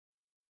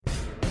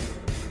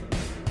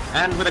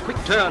And with a quick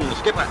turn,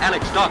 skipper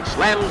Alex Dock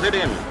slams it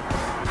in.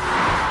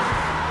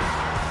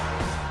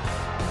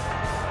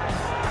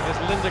 There's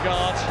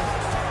Lindegaard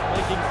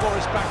making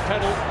Forrest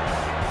backpedal.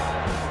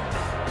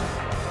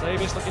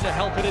 Davis looking to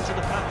help it into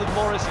the path of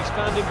Morris. He's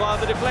found him via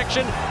the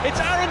deflection.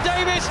 It's Aaron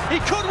Davis. He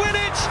could win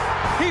it.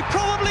 He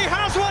probably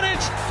has won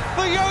it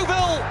for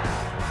Yeovil.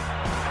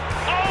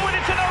 Oh, and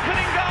it's an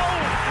opening goal.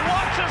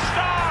 What a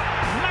start.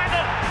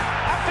 Madden,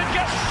 after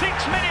just 6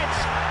 minutes,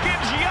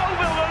 gives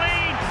Yeovil the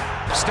lead.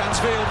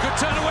 Stansfield, good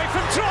turn away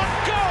from Trott.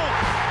 Goal.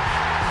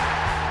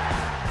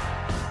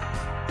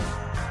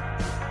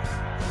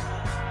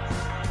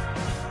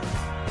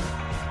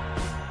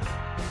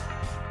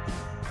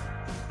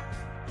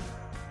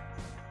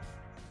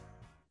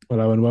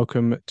 Hello and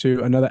welcome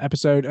to another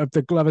episode of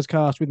the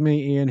Gloverscast with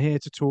me, Ian, here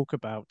to talk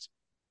about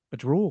a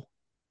draw.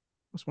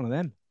 What's one of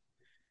them?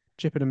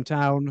 Chippenham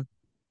Town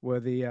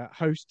were the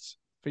hosts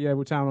for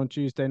Yeovil Town on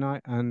Tuesday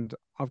night, and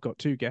I've got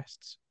two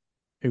guests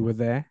who were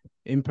there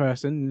in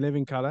person, in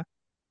living colour.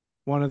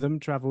 One of them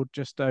travelled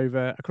just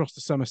over across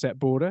the Somerset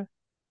border.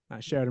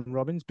 That's Sheridan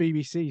Robbins,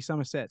 BBC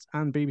Somerset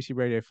and BBC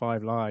Radio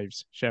 5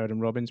 Live's Sheridan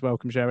Robbins.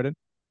 Welcome, Sheridan.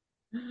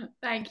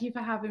 Thank you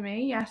for having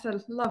me. Yes,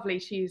 a lovely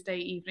Tuesday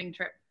evening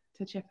trip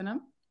to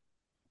Chippenham.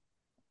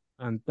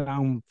 And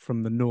down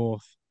from the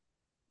north,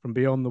 from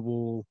beyond the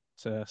wall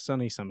to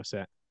sunny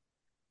Somerset,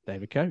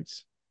 David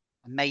Coates.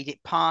 I made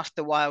it past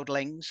the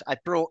wildlings. I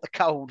brought the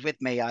cold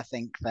with me, I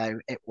think, though.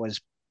 It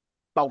was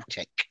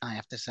Baltic, I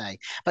have to say.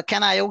 But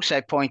can I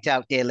also point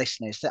out, dear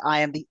listeners, that I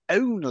am the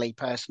only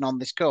person on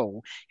this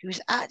call who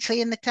is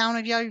actually in the town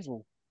of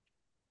Yeovil?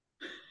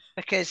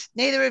 Because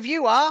neither of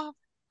you are,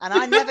 and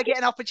I never get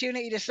an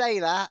opportunity to say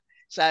that,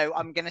 so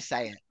I'm going to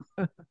say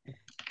it.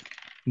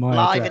 My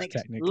live address and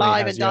technically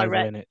live has and Yeovil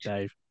direct in it,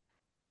 Dave.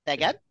 There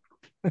you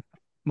go.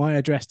 My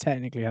address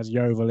technically has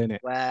Yeovil in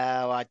it.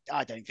 Well,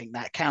 I don't think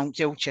that counts.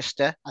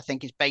 Ilchester, I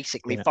think, is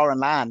basically Yeah. foreign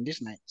land,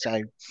 isn't it?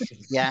 So,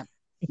 yeah,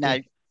 no.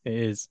 It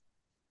is.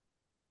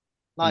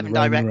 Live On and the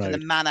Roman direct from the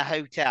Road. Manor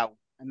Hotel.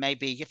 And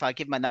maybe if I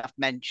give them enough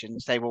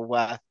mentions,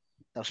 they'll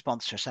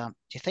sponsor us out.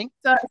 Do you think?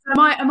 So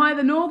am I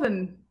the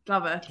northern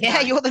Glover? Yeah,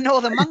 you're the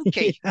Northern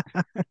Monkey.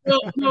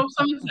 North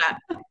Somerset.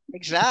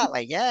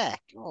 Exactly, yeah.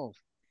 Oh,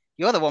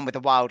 you're the one with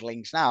the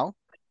wildlings now.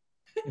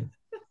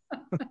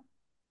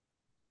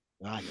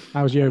 Right.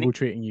 How's Yeovil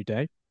treating you,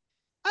 Dave?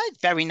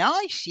 Very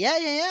nice.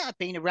 Yeah. I've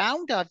been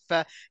around.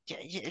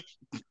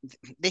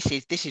 This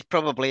is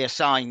probably a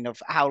sign of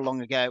how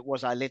long ago it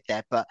was I lived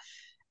there, but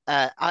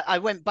I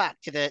went back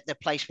to the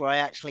place where I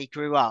actually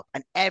grew up,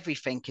 and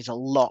everything is a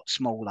lot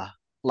smaller.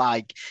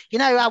 Like, you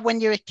know how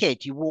when you're a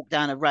kid, you walk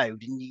down a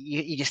road and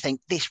you just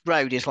think this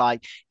road is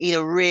like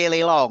either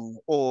really long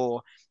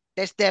or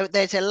there's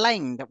a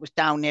lane that was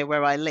down near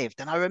where I lived.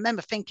 And I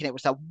remember thinking it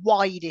was the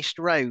widest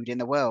road in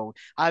the world.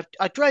 I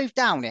drove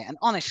down it, and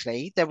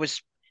honestly, there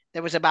was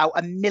about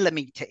a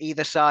millimetre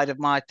either side of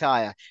my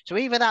tyre. So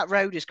either that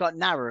road has got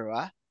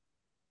narrower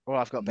or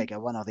I've got bigger,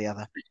 one or the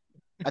other.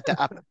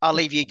 I'll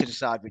leave you to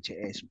decide which it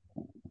is.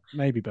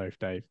 Maybe both,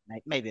 Dave.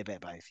 Maybe a bit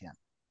of both,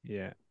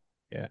 yeah.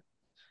 Yeah.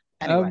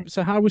 Anyway.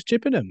 So how was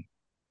Chippenham?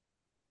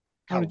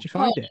 How did you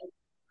find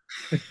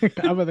it?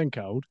 Other than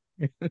cold.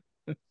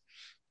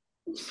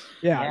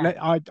 Yeah.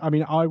 I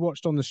mean, I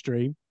watched on the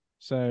stream.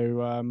 So,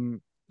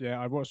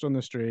 I watched on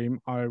the stream.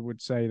 I would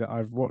say that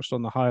I've watched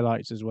on the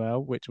highlights as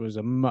well, which was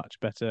a much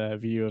better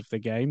view of the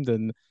game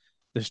than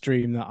the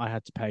stream that I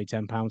had to pay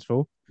 £10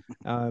 for.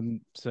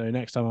 So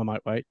next time I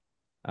might wait.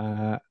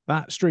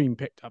 That stream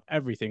picked up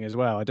everything as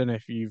well.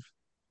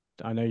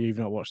 I know you've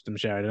not watched them,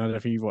 Sheridan. I don't know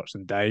if you've watched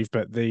them, Dave,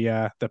 but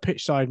the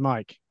pitch side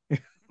mic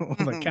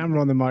on the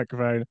camera on the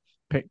microphone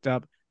picked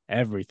up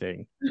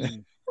everything.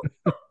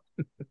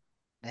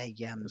 There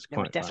was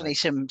definitely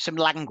some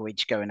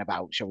language going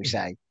about, shall we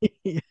say?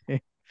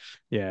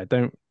 Yeah,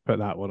 don't put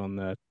that one on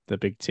the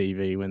big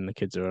TV when the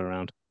kids are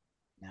around.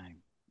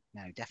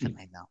 No,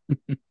 definitely not.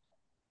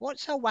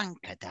 What's a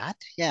wanker, Dad?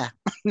 Yeah,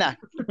 no.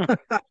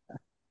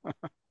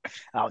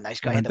 Oh no,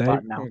 he's got to hit the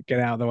button now. Get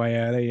out of the way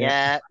early.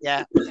 Yeah.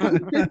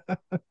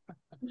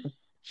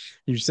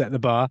 You set the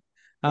bar.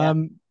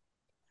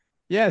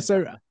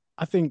 So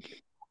I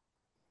think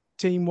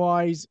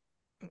team-wise,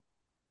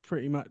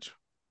 pretty much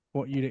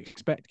what you'd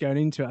expect going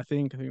into it. I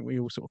think we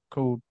all sort of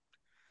called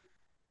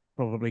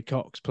probably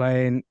Cox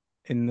playing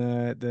in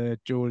the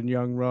Jordan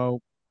Young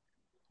role,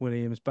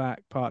 Williams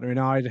back, partner in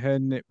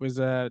Idahan. It was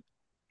a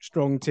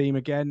strong team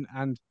again,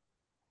 and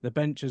the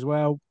bench as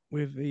well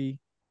with the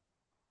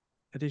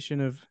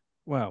addition of,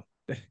 well,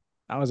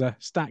 that was a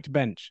stacked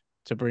bench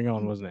to bring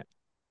on, wasn't it?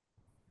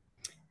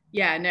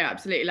 Yeah, no,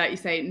 absolutely. Like you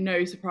say,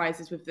 no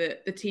surprises with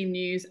the team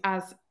news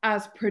as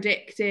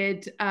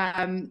predicted.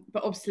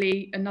 But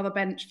obviously another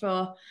bench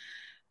for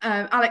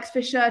Alex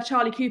Fisher,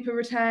 Charlie Cooper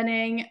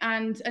returning,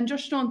 and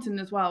Josh Staunton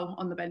as well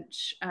on the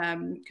bench,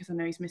 because I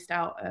know he's missed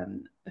out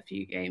a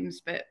few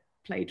games. But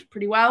played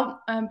pretty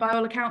well by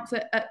all accounts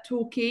at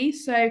Torquay.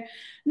 So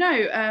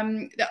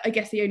no, I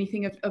guess the only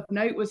thing of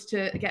note was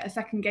to get a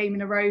second game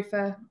in a row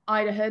for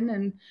Idahan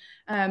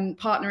and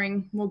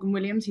partnering Morgan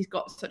Williams. He's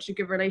got such a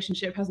good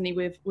relationship, hasn't he,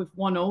 with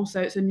Wonnell?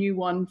 So it's a new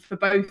one for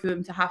both of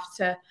them to have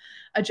to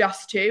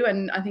adjust to,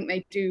 and I think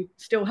they do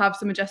still have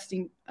some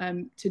adjusting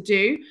to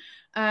do.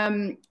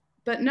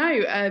 But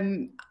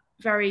no,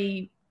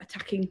 very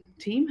attacking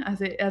team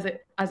as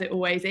it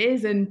always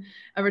is, and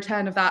a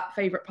return of that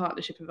favourite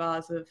partnership of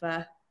ours of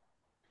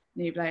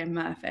Newblay and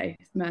Murphy.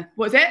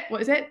 What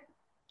is it?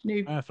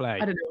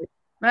 Murphley. I don't know.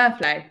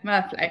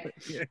 Murphley.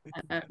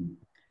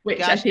 Which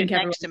the guy I think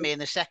stood next to me in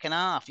the second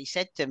half. He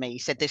said to me,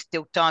 there's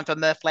still time for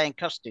Murphley and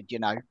custard, you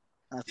know.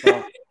 I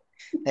thought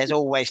there's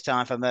always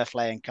time for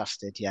Murphley and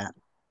custard, yeah.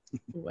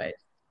 Always.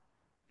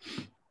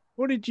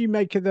 What did you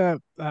make of the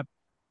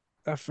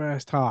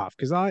first half?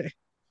 Because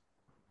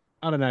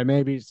I don't know,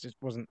 maybe it just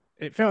wasn't.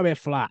 It felt a bit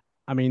flat.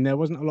 I mean, there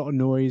wasn't a lot of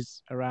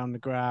noise around the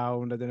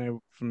ground. I don't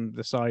know, from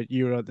the side,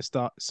 you were at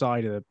the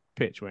side of the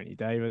pitch, weren't you,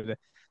 David? It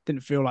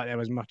didn't feel like there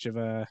was much of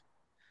a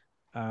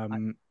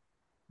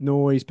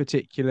noise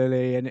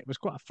particularly, and it was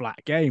quite a flat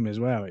game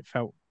as well. It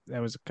felt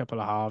there was a couple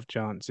of half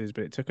chances,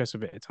 but it took us a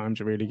bit of time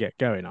to really get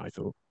going, I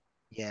thought.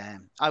 Yeah,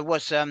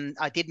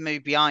 I did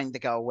move behind the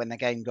goal when the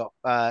game got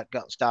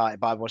started,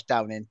 but I was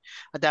down in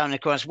the corner.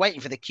 I was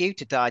waiting for the queue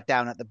to die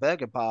down at the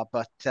burger bar,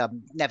 but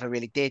never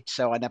really did,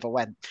 so I never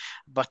went.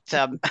 But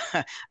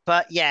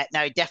but yeah,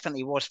 no, it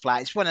definitely was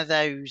flat. It's one of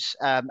those,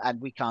 and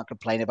we can't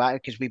complain about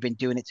it because we've been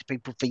doing it to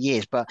people for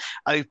years. But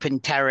open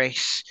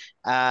terrace,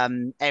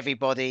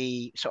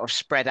 everybody sort of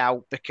spread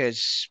out,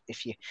 because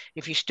if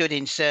you stood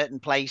in certain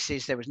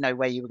places, there was no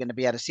way you were going to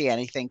be able to see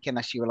anything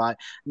unless you were like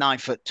 9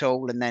 foot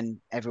tall, and then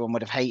everyone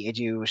would have hated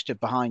you who stood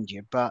behind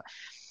you. But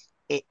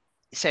it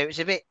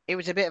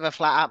was a bit of a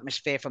flat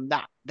atmosphere from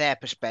their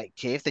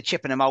perspective. The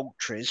Chippenham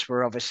Ultras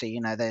were obviously, you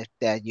know,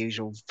 their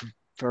usual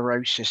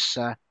voracious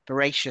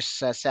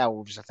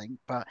selves, I think.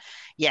 But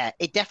yeah,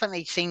 it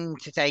definitely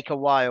seemed to take a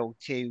while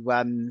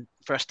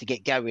for us to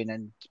get going,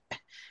 and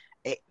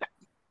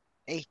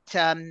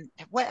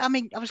well, I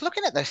mean, I was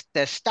looking at the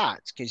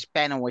stats because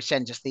Ben always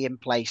sends us the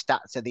in-play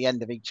stats at the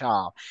end of each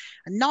half,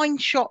 and 9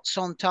 shots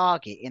on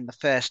target in the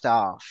first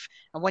half.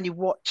 And when you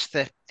watch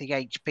the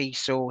HP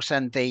source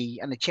and the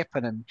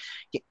Chippenham,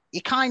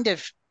 you kind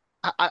of,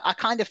 I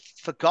kind of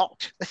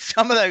forgot that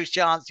some of those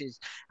chances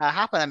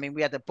happened. I mean,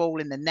 we had the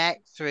ball in the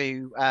net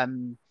through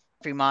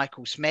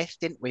Michael Smith,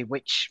 didn't we?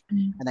 Which,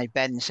 I know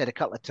Ben said a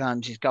couple of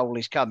times his goal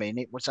is coming.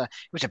 It was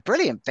a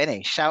brilliant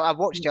finish. So I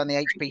watched it on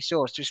the HP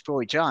source just before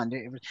we joined.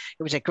 It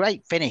was a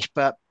great finish,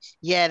 but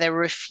yeah, there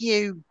were a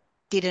few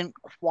didn't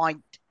quite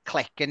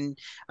click, and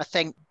I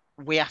think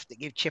we have to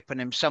give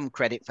Chippenham some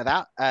credit for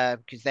that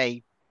because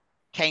they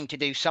came to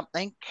do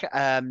something.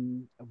 I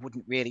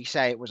wouldn't really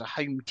say it was a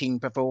home team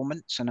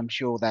performance, and I'm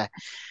sure they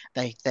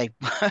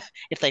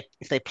if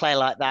they play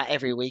like that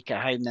every week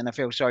at home, then I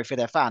feel sorry for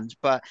their fans.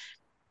 But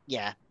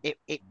yeah,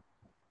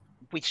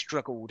 we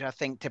struggled, I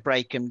think, to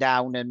break them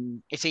down,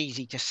 and it's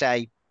easy to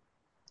say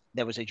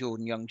there was a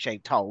Jordan Young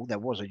shaped hole. There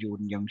was a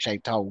Jordan Young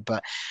shaped hole,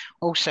 but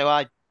also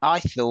I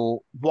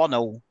thought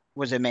Wonnell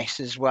was a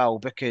miss as well,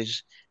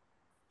 because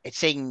it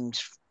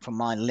seems from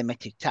my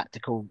limited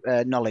tactical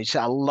knowledge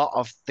that a lot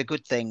of the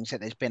good things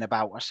that there's been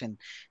about us in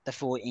the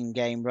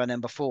 14-game run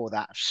and before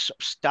that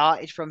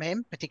started from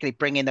him, particularly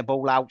bringing the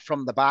ball out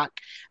from the back.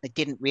 There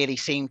didn't really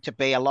seem to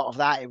be a lot of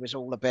that. It was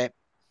all a bit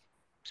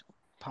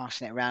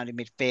passing it around in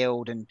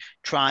midfield and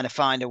trying to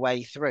find a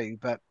way through.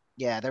 But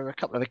yeah, there were a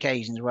couple of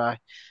occasions where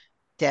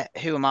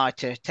who am I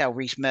to tell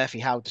Reece Murphy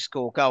how to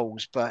score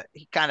goals? But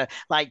he kind of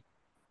like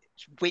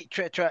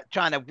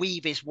trying to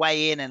weave his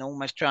way in and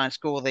almost try and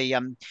score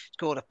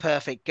the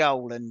perfect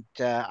goal. And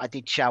I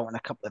did shout on a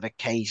couple of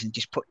occasions,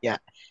 just put your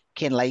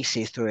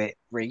Kinlacy through it,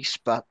 Reece.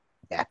 But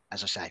yeah,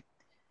 as I say,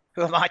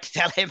 who am I to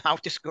tell him how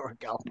to score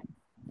a goal?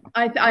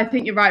 I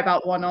think you're right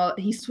about Wonnell.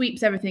 He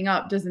sweeps everything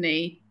up, doesn't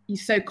he?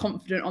 He's so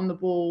confident on the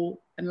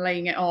ball and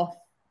laying it off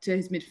to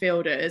his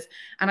midfielders.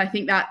 And I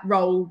think that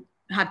role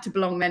had to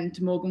belong then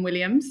to Morgan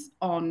Williams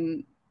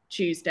on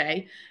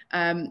Tuesday.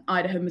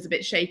 Idahan was a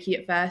bit shaky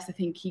at first. I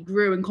think he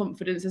grew in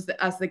confidence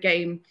as the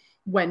game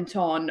went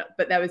on,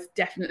 but there was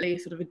definitely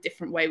sort of a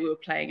different way we were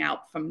playing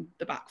out from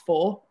the back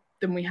four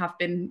than we have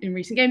been in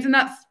recent games. And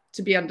that's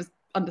to be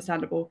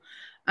understandable.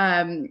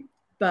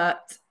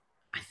 But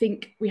I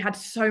think we had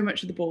so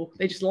much of the ball.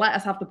 They just let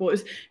us have the ball.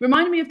 It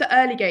reminded me of the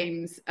early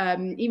games,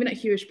 even at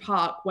Hewish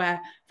Park,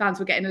 where fans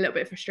were getting a little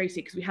bit frustrated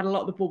because we had a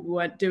lot of the ball, we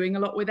weren't doing a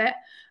lot with it.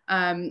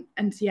 And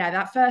yeah,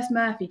 that first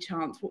Murphy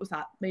chance, what was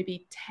that?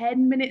 Maybe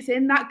 10 minutes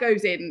in, that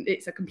goes in.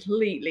 It's a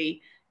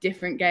completely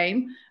different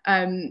game.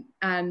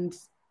 And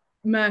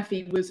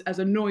Murphy was as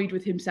annoyed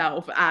with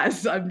himself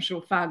as I'm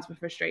sure fans were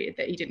frustrated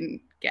that he didn't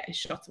get his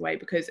shot away,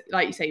 because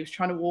like you say, he was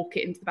trying to walk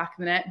it into the back of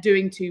the net,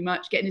 doing too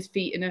much, getting his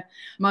feet in a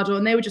muddle,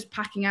 and they were just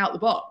packing out the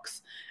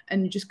box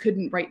and you just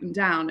couldn't break them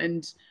down.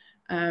 And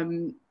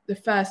the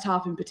first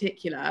half in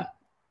particular,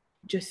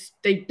 just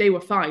they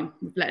were fine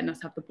with letting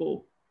us have the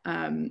ball.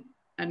 And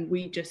and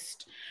we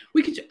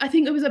could. I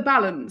think there was a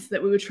balance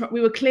that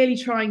we were clearly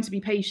trying to be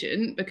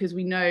patient because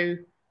we know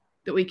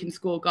that we can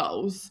score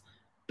goals,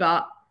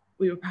 but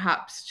we were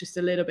perhaps just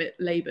a little bit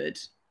laboured,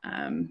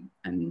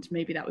 and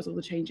maybe that was all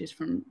the changes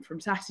from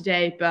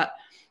Saturday. But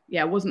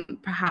yeah, it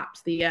wasn't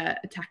perhaps the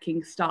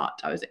attacking start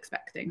I was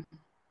expecting.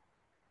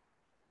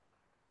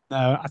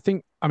 No,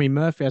 I mean,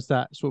 Murphy has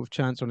that sort of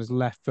chance on his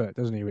left foot,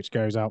 doesn't he? Which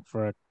goes out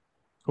for a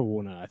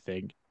corner, I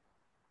think.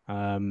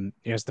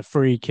 He has the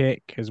free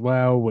kick as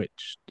well,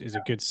 which is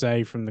a good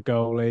save from the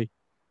goalie.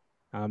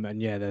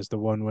 And yeah, there's the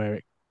one where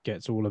it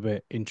gets all a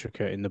bit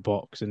intricate in the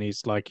box, and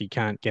he's like he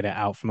can't get it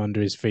out from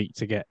under his feet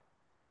to get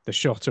the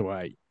shot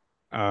away.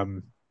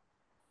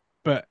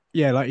 But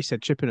yeah, like you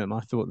said, Chippenham,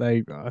 I thought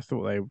they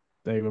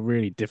were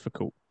really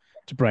difficult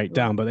to break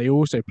down, but they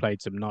also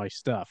played some nice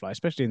stuff, like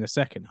especially in the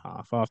second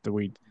half after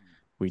we'd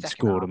Second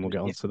scored, half and we'll was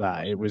get onto different,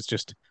 that. It wasn't was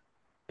just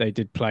they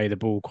did play the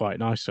ball quite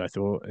nicely. I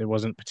thought it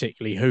wasn't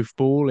particularly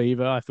hoofball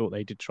either. I thought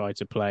they did try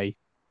to play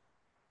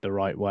the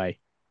right way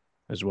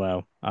as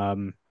well.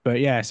 But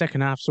yeah,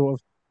 second half sort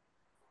of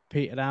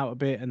petered out a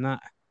bit, and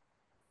that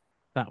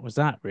was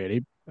that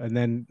really. And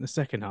then the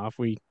second half,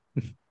 we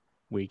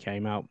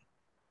came out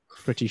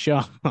pretty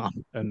sharp,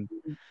 and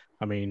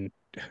I mean,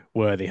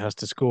 Worthy has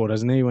to score,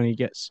 doesn't he, when he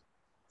gets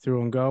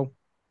through on goal?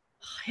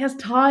 He has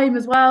time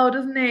as well,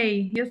 doesn't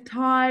he? He has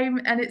time,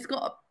 and it's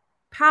got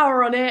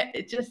power on it.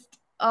 It just,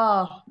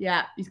 oh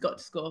yeah, he's got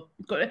to score.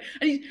 He's got to,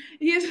 and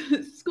he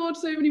has scored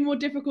so many more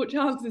difficult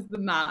chances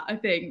than that, I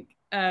think.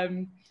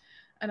 And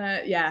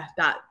yeah,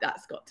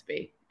 that's got to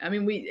be. I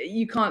mean,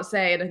 you can't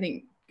say, and I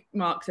think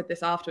Mark said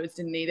this afterwards,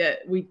 didn't he?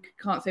 That we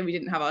can't say we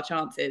didn't have our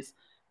chances.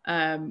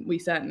 We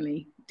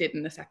certainly did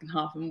in the second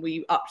half, and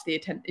we upped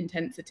the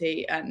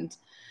intensity, and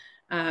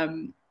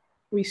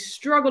we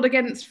struggled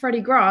against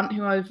Freddie Grant,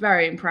 who I was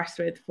very impressed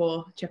with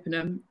for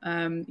Chippenham.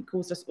 He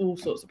caused us all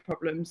sorts of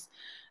problems.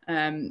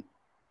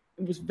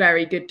 Was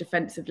very good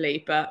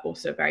defensively, but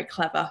also a very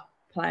clever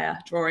player,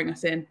 drawing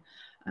us in.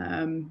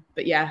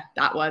 But yeah,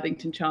 that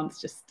Worthington chance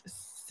just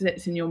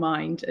sits in your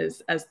mind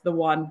as the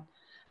one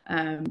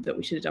that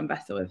we should have done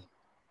better with.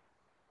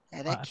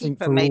 Yeah, their I think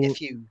keeper for made a all,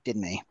 few,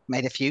 didn't he?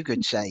 Made a few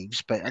good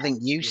saves, but I think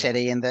you yeah, said,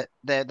 Ian, that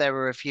there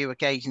were a few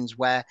occasions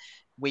where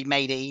we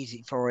made it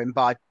easy for him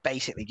by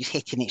basically just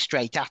hitting it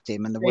straight at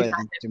him, and the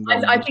Worthington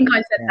one I was, think I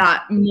said yeah,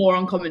 that more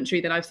on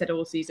commentary than I've said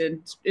all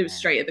season. It was yeah,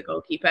 straight at the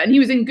goalkeeper, and he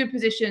was in good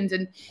positions,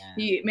 and yeah,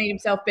 he made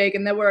himself big,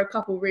 and there were a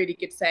couple really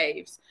good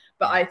saves.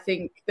 But yeah, I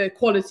think the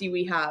quality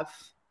we have,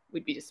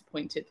 we'd be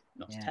disappointed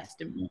not to yeah. test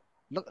him more.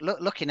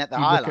 Looking at the if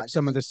you look at highlights, I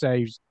some of think. the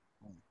saves,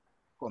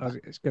 Go on, I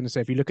man. was going to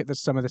say, if you look at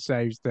some of the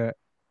saves that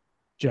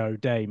Joe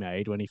Day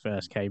made when he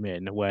first came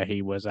in, where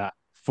he was at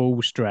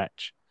full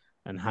stretch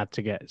and had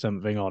to get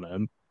something on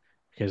him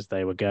because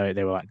they were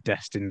like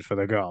destined for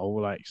the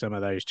goal. Like some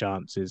of those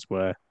chances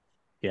were,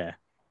 yeah,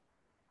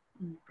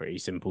 pretty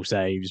simple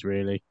saves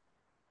really.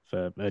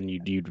 And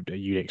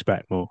you'd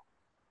expect more.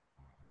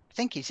 I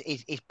think his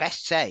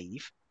best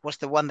save was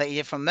the one that he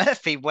did from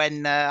Murphy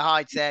when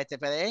Hyde's there to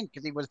put it in,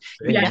 because he was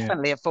Yeah, Yeah,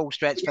 definitely a full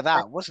stretch for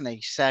that, wasn't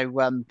he?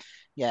 So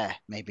yeah,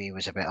 maybe he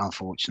was a bit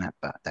unfortunate,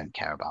 but I don't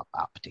care about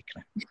that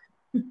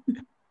particularly.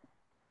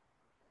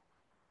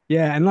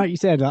 yeah, and like you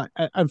said,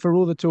 and for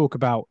all the talk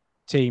about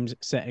teams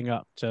setting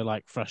up to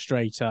like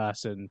frustrate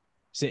us and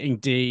sitting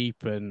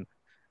deep and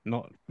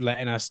not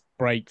letting us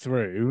break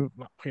through,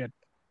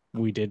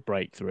 we did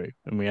break through,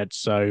 and we had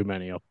so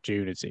many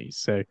opportunities.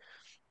 So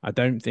I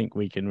don't think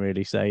we can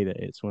really say that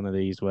it's one of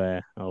these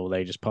where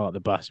they just park the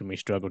bus and we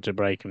struggle to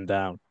break them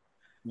down.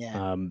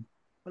 Yeah. Um,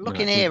 But no,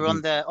 looking we here on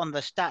we the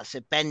stats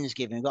that Ben's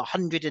given, we've got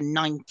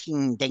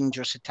 119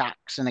 dangerous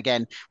attacks, and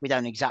again, we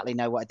don't exactly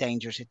know what a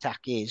dangerous attack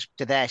is.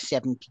 To their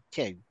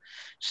 72,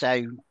 so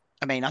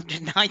I mean,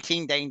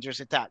 119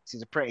 dangerous attacks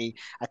is a pretty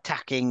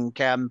attacking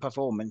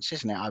performance,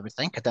 isn't it? I would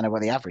think. I don't know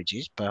what the average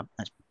is, but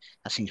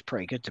that seems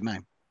pretty good to me.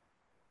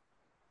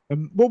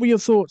 What were your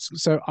thoughts?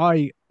 So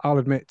I'll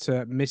admit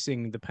to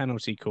missing the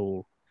penalty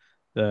call.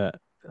 That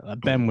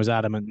Ben was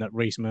adamant that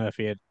Reece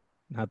Murphy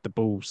had the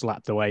ball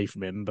slapped away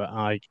from him, but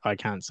I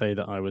can't say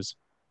that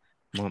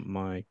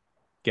my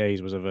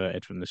gaze was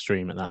averted from the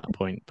stream at that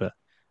point. But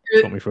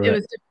talk me through it it.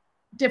 was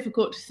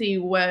difficult to see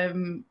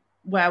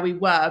where we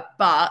were,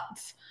 but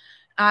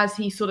as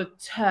he sort of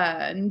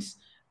turned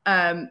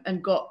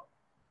and got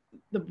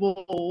the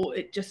ball,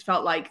 it just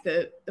felt like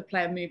the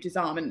player moved his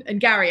arm, and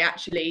Gary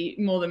actually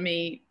more than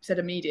me said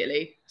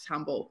immediately it's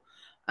handball.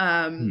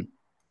 Hmm.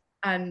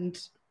 And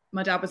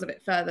my dad was a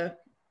bit further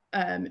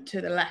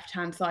to the left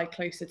hand side,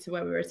 closer to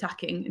where we were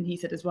attacking, and he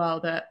said as well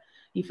that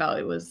he felt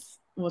it was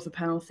a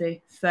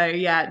penalty. So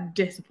yeah,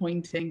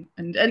 disappointing.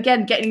 And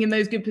again, getting in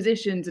those good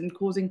positions and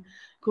causing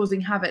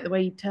havoc, the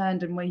way he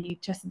turned and way he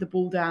chested the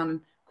ball down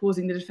and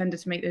causing the defender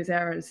to make those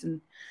errors.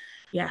 And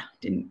yeah,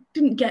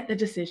 didn't get the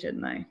decision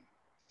though.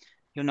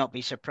 You'll not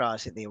be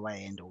surprised that the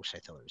away end also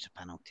thought it was a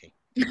penalty.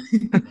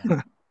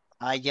 Yeah.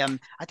 I don't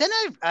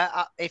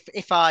know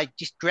if I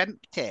just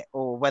dreamt it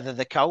or whether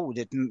the cold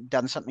had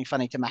done something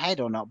funny to my head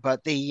or not.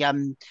 But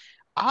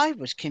I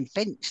was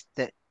convinced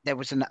that there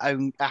was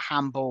a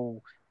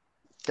handball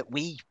that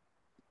we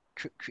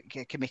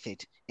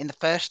committed in the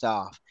first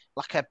half.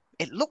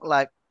 It looked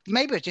like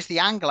maybe it was just the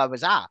angle I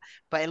was at,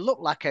 but it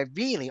looked like a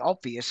really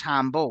obvious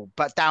handball,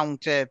 but down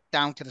to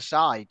the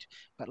side.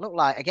 But it looked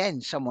like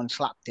again someone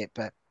slapped it,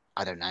 but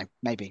I don't know.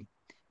 Maybe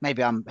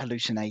I'm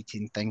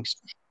hallucinating things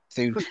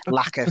through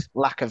lack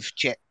of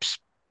chips.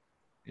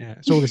 Yeah,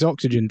 it's all this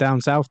oxygen down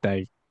south,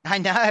 Dave. I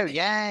know.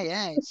 Yeah,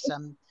 yeah. It's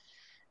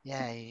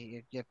yeah.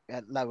 You're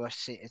at lower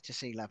to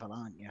sea level,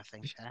 aren't you? I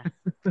think.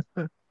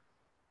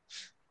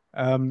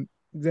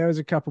 There was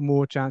a couple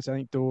more chances. I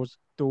think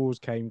Dawes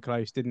came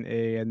close, didn't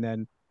he? And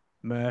then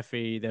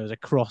Murphy, there was a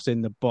cross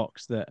in the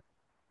box that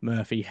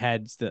Murphy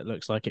heads that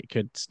looks like it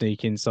could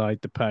sneak inside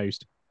the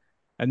post.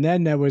 And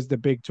then there was the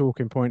big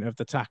talking point of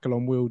the tackle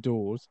on Will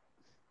Dawes.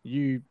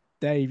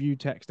 Dave, you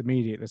text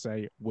immediately to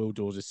say Will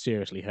Dawes is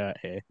seriously hurt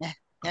here. Yeah.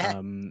 Yeah.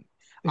 Um,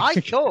 I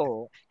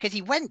thought because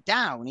he went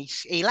down,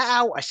 he let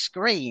out a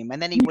scream,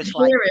 and then he You was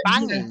could like hear him,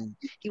 banging.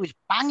 He was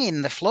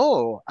banging the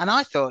floor, and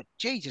I thought,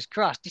 Jesus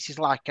Christ, this is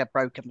like a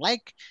broken leg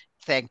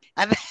thing.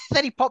 And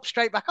then he popped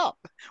straight back up,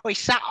 or he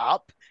sat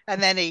up,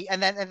 and then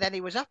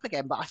he was up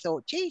again. But I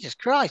thought, Jesus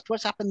Christ,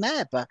 what's happened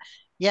there? But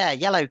yeah,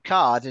 yellow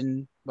card,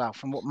 and well,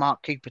 from what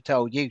Mark Cooper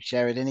told you,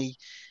 Sheridan, he's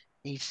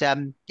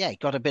he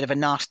got a bit of a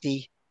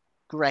nasty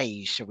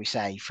graze, shall we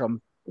say,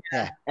 from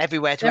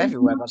everywhere to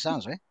everywhere. By the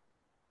sounds of it.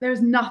 There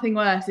is nothing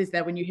worse, is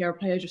there, when you hear a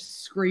player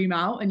just scream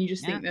out and you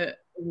just Yeah. think that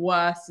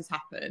worse has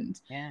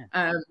happened. Yeah.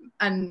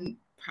 And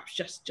perhaps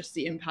just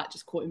the impact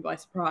just caught him by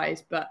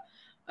surprise. But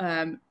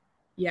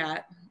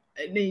yeah,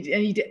 and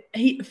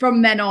he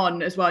from then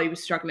on as well, he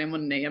was struggling,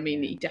 wasn't he? I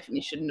mean, he definitely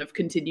shouldn't have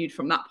continued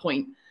from that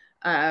point.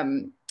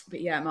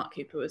 But yeah, Mark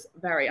Cooper was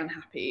very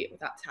unhappy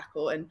with that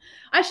tackle. And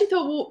I actually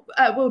thought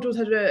Will Dawes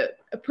had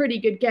a pretty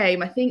good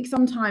game. I think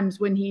sometimes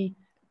when he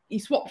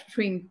swapped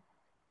between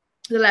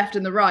the left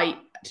and the right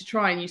to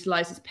try and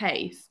utilize his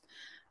pace.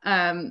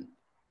 But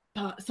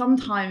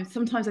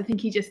sometimes I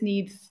think he just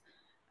needs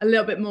a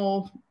little bit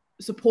more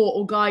support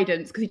or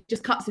guidance because he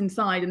just cuts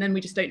inside and then we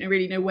just don't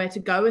really know where to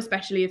go,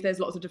 especially if there's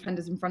lots of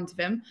defenders in front of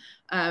him.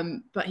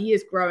 But he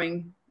is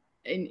growing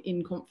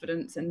in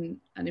confidence and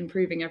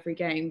improving every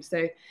game.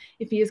 So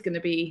if he is going to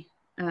be,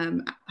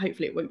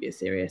 hopefully it won't be as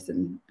serious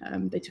and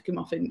they took him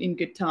off in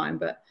good time.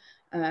 But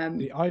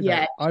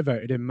I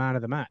voted him man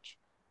of the match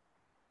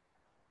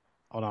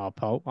on our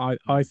poll.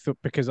 I thought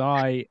because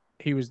for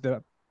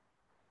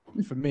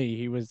me,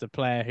 he was the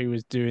player who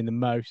was doing the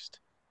most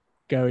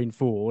going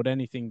forward.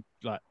 Anything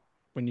like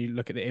when you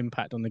look at the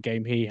impact on the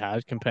game he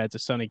had compared to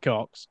Sonny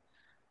Cox,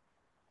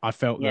 I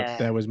felt that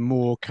there was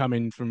more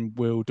coming from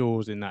Will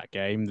Dawes in that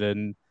game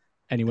than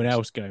anyone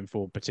else going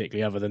forward,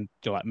 particularly other than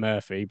like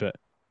Murphy. But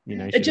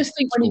I just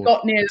think when he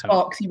got near the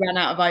box, he ran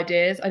out of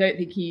ideas. I don't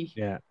think he.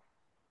 Yeah.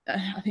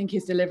 I think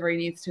his delivery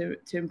needs to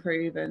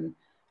improve, and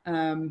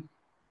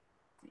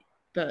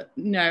but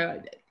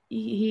no,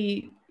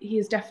 he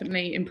is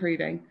definitely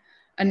improving.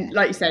 And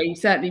like you say,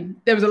 certainly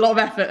there was a lot of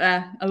effort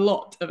there, a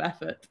lot of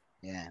effort.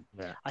 Yeah.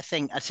 I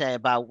think I say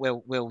about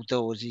Will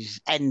Dawes, his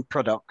end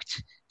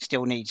product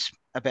still needs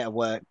a bit of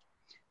work,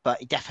 but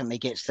he definitely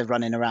gets the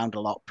running around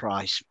a lot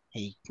price.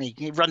 He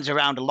runs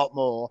around a lot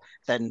more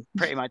than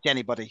pretty much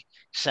anybody.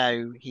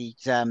 So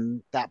he's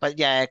that. But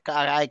yeah,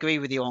 I agree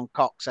with you on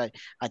Cox. I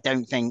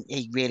don't think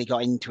he really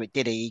got into it,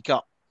 did he? He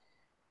got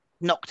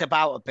knocked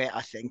about a bit,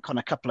 I think, on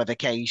a couple of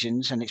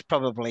occasions, and it's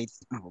probably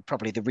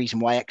the reason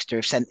why Exeter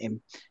have sent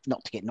him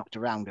not to get knocked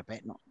around a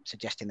bit. Not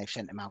suggesting they've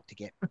sent him out to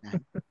get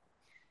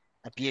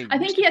abused. I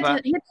think he had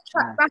to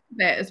track back a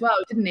bit as well,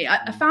 didn't he?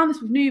 I found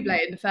this with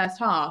Nublé in the first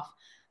half.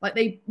 Like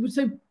they were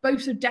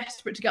both so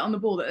desperate to get on the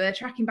ball that they're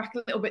tracking back a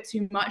little bit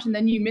too much, and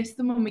then you miss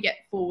them when we get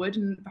forward.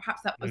 And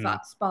perhaps that was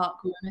that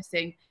spark we were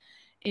missing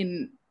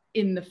in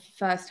the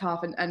first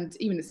half and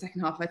even the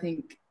second half. I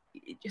think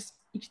you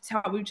could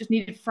tell we just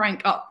needed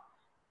Frank up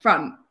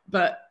front,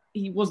 but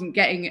he wasn't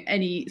getting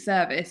any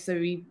service, so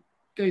he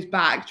goes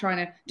back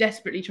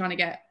desperately trying to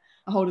get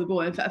a hold of the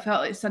ball. And I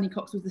felt like Sonny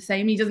Cox was the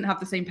same. He doesn't have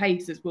the same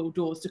pace as Will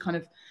Dawes to kind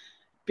of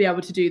be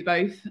able to do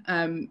both.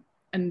 And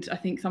I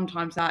think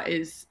sometimes that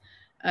is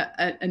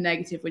a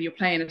negative when you're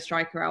playing a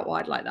striker out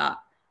wide like that,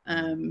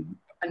 and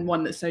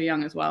one that's so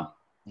young as well.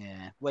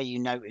 Yeah, where you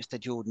noticed the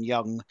Jordan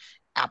Young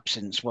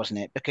absence, wasn't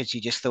it? Because you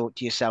just thought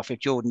to yourself, if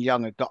Jordan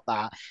Young had got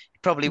that, he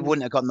probably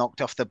wouldn't have got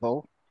knocked off the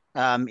ball.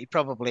 He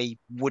probably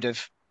would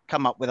have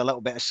come up with a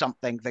little bit of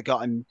something that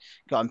got him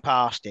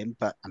past him.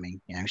 But I mean,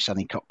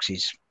 Sonny Cox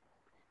is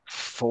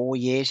 4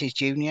 years his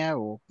junior,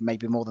 or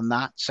maybe more than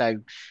that. So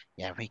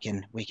yeah, we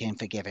can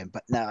forgive him.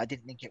 But no, I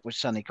didn't think it was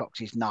Sonny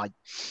Cox's night,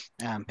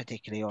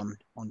 particularly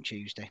on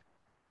Tuesday.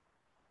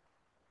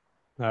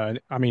 No,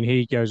 I mean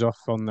he goes off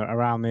on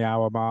around the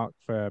hour mark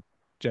for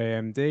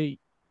JMD,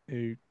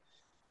 who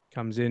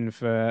comes in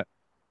for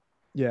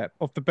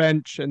off the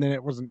bench, and then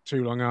it wasn't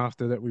too long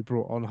after that we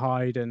brought on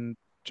Hyde and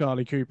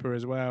Charlie Cooper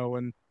as well,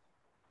 and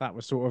that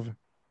was sort of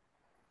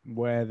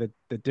where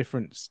the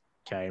difference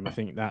came. I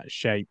think that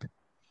shape,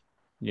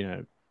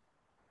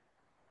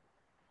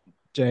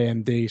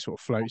 JMD sort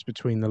of floats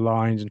between the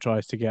lines and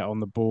tries to get on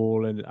the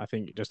ball, and I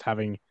think just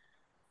having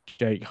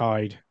Jake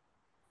Hyde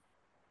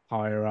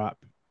higher up,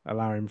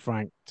 allowing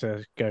Frank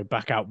to go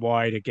back out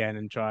wide again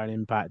and try and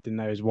impact in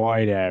those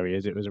wide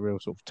areas, it was a real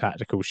sort of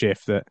tactical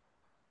shift that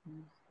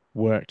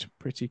worked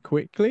pretty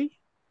quickly.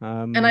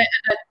 And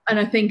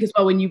I think as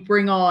well, when you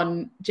bring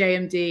on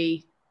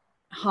JMD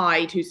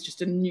Hyde, who's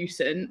just a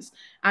nuisance,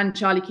 and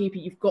Charlie Keeper,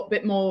 you've got a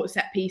bit more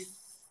set piece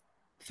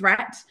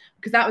threat,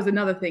 because that was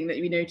another thing that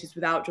we noticed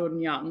without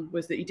Jordan Young,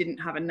 was that you didn't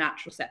have a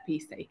natural set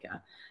piece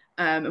taker.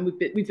 And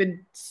we've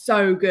been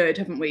so good,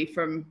 haven't we,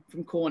 from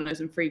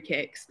corners and free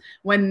kicks.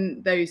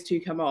 When those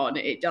two come on,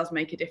 it does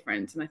make a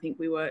difference. And I think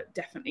we were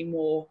definitely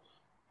more.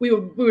 We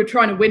were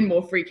trying to win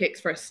more free kicks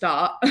for a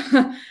start,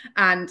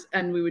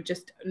 and we were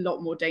just a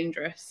lot more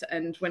dangerous.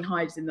 And when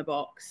Hyde's in the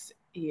box,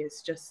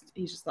 he's just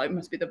like,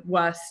 must be the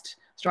worst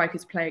striker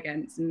to play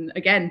against. And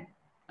again,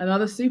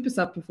 another super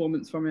sub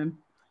performance from him.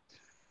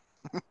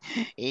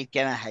 He's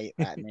gonna hate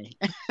that, me.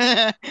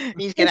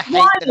 He's gonna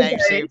hate the name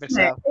super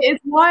sub. It is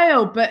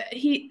wild, but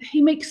he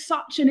makes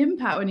such an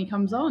impact when he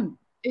comes on.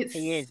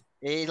 He is.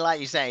 Like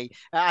you say,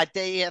 I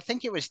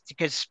think it was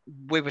because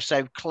we were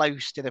so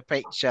close to the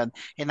pitch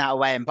in that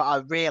way, but I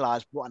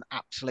realised what an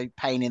absolute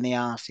pain in the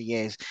arse he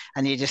is.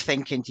 And you're just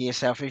thinking to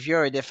yourself, if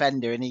you're a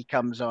defender and he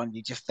comes on,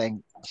 you just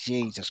think,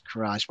 Jesus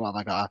Christ, what have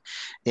I got to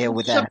deal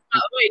with that?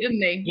 Way,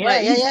 didn't he?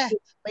 Yeah.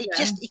 He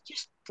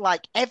just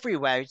like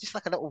everywhere. He's just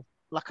like a little,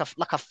 like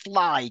a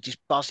fly just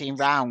buzzing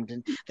round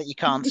and that you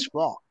can't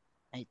spot.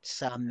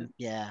 It's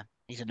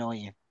he's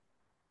annoying.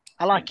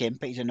 I like him,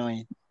 but he's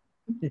annoying.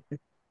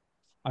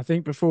 I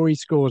think before he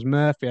scores,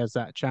 Murphy has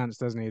that chance,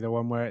 doesn't he? The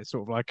one where it's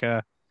sort of like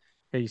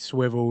he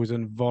swivels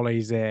and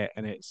volleys it,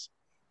 and it's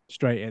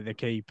straight at the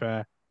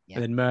keeper. Yeah.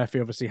 And then Murphy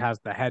obviously has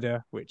the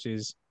header, which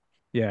is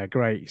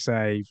great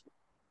save.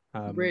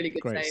 Really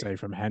good great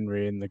save from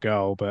Henry in the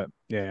goal. But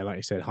yeah, like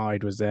you said,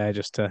 Hyde was there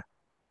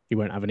he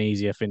won't have an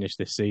easier finish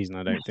this season,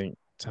 I don't think,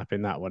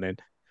 tapping that one in.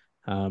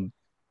 And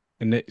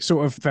it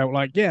sort of felt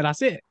like,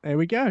 that's it. There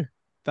we go.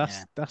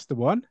 That's the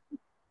one.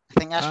 I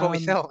think that's what we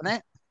thought, isn't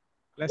it?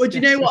 Well, do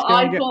you know what?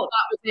 I thought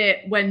that was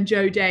it when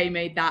Joe Day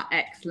made that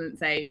excellent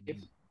save.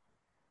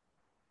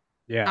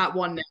 Yeah. At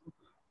 1-0.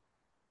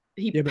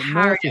 But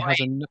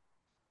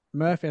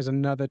Murphy has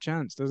another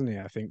chance, doesn't he?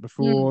 I think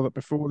before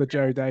the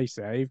Joe Day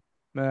save,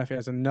 Murphy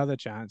has another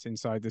chance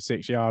inside the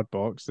 6-yard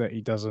box that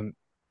he doesn't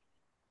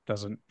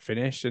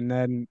finish, and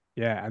then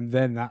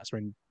that's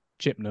when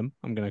Chippenham,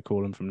 I'm going to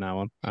call him from now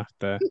on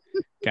after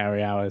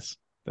Gary Hours.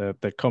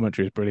 The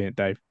commentary is brilliant,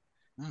 Dave.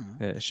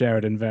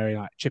 Sheridan very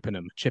like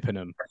Chippenham,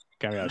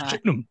 Gary Hours,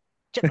 Chippenham.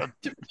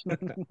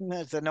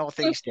 There's the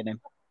northeast in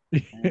him.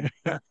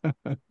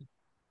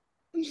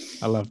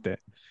 I loved it.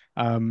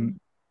 So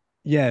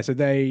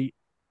they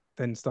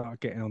then start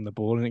getting on the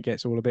ball, and it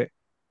gets all a bit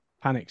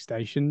panic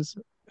stations.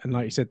 And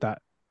like you said,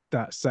 that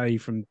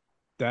save from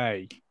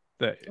Day,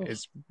 that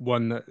is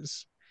one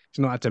he's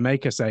not had to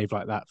make a save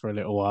like that for a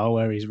little while,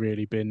 where he's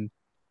really been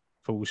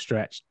full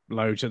stretched,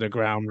 low to the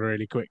ground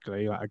really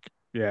quickly.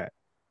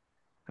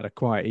 Had a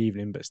quiet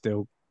evening, but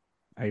still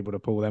able to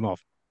pull them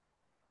off.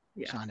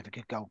 Yeah, sign of a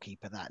good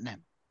goalkeeper, that, no?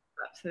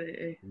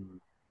 Absolutely.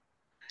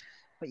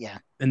 But yeah.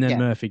 And then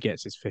Murphy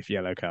gets his 5th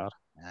yellow card.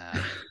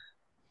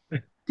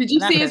 Did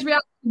you see his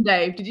reaction,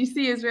 Dave? Did you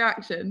see his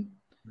reaction?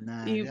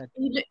 No. He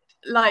looked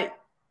like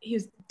he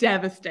was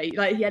devastated.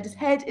 Like he had his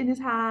head in his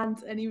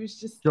hands and he was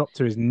just dropped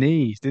to his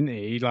knees, didn't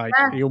he?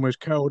 He almost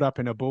curled up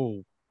in a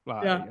ball.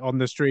 On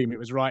the stream, it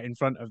was right in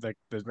front of the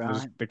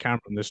camera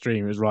on the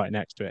stream. It was right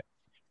next to it,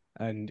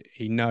 and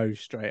he knows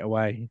straight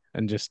away.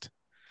 And just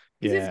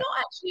because it's not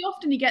actually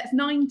often he gets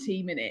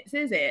 90 minutes,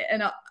 is it?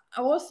 And I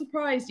was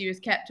surprised he was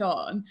kept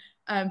on,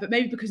 but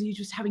maybe because he's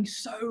just having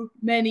so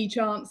many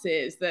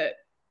chances that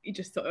he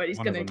just thought he's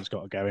going to. One of them's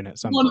got to go in at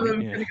some point. One of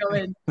them's going to go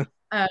in.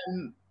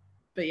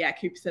 But yeah,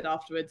 Cooper said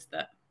afterwards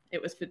that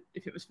if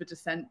it was for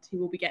dissent, he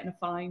will be getting a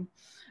fine.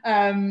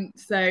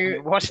 So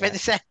it was for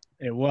dissent.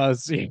 It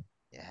was.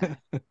 Yeah,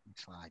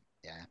 it's like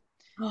his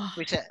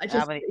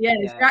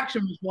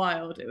reaction was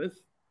wild. It was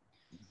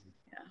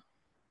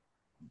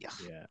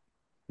yeah.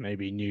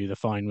 Maybe he knew the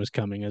fine was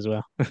coming as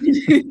well.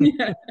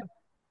 Yeah.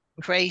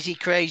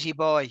 Crazy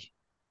boy.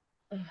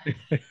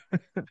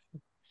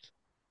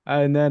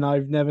 And then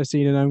I've never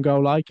seen an own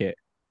goal like it.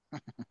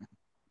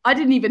 I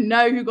didn't even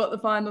know who got the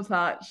final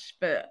touch,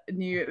 but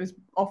knew it was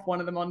off one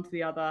of them onto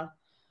the other.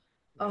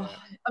 Oh,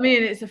 I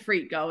mean, it's a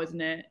freak goal,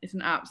 isn't it? It's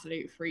an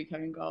absolute freak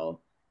own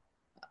goal.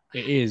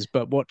 It is,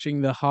 but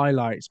watching the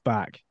highlights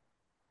back,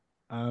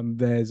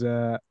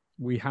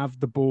 we have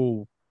the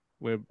ball.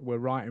 We're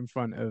right in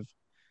front of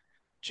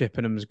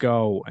Chippenham's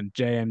goal, and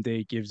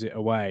JMD gives it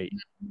away,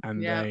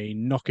 and they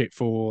knock it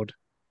forward,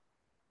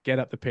 get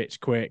up the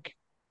pitch quick,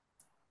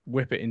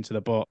 whip it into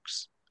the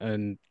box,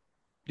 and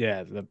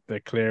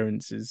the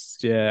clearance is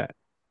difficult.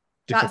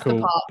 That's the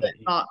part that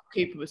Mark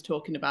Cooper was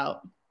talking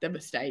about. The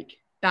mistake.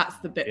 That's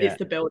the bit. It's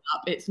the build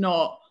up. It's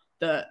not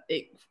that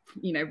it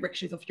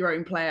ricochets off your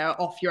own player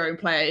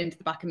into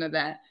the back of the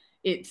net.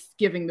 It's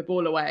giving the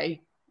ball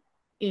away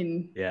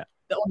in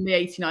on the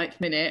 89th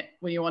minute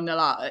when you're 1-0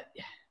 up.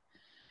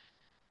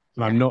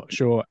 And I'm not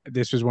sure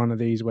this was one of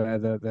these where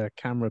the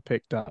camera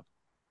picked up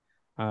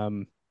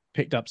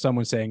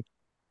someone saying,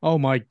 "Oh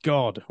my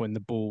God," when the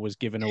ball was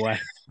given away.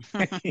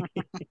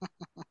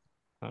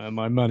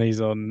 My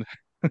money's on.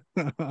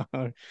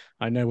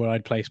 I know where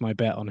I'd place my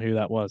bet on who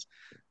that was.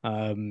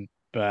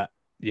 But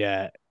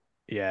yeah,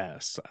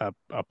 it's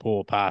a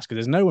poor pass because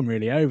there's no one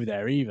really over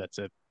there either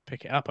to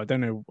pick it up. I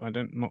don't know.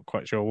 Not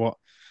quite sure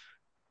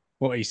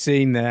what he's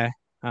seen there.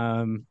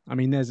 I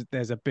mean,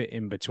 there's a bit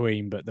in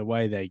between, but the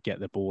way they get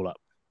the ball up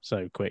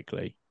so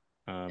quickly,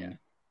 and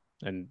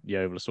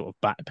Yeovil sort of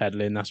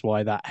backpedaling. That's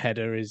why that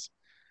header is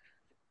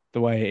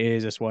the way it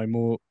is. That's why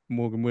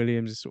Morgan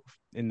Williams is sort of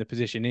in the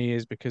position he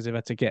is, because they've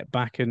had to get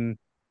back and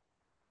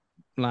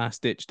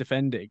last ditch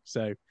defending.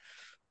 So,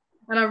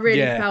 and I really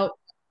felt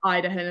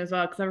Idaho as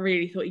well, because I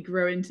really thought he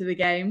grew into the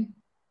game.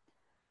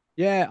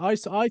 Yeah, I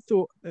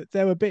thought that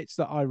there were bits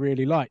that I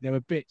really liked. There were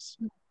bits.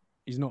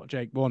 He's not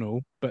Jake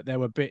Bonnell, but there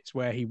were bits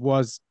where he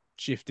was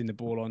shifting the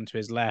ball onto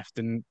his left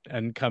and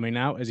coming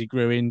out as he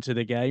grew into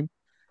the game.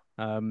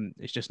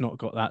 It's just not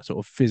got that sort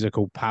of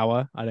physical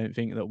power. I don't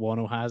think that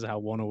Wannell has.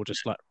 How Wannell will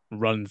just like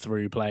run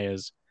through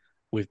players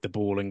with the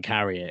ball and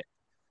carry it.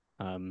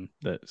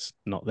 That's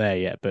not there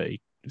yet, but he's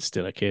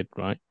still a kid,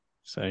 right?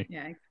 So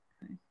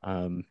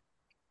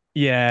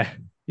yeah,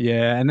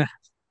 and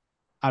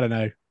I don't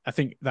know. I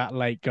think that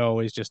late goal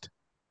is just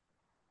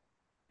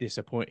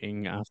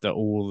disappointing after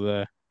all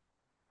the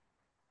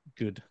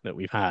good that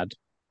we've had,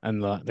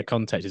 and the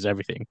context is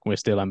everything. We're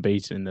still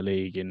unbeaten in the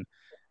league in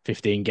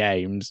 15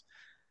 games.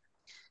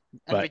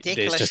 But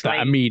it's just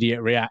that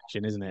immediate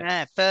reaction, isn't it?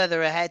 Yeah,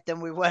 further ahead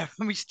than we were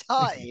when we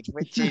started,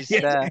 which is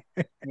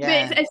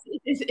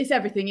It's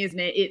everything, isn't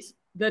it? It's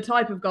the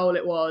type of goal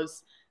it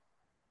was.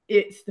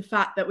 It's the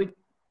fact that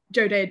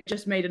Joe Day had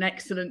just made an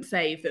excellent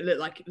save that looked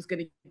like it was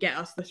going to get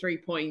us the 3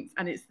 points,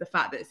 and it's the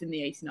fact that it's in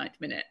the 89th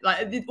minute.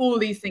 Like, all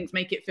these things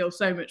make it feel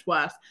so much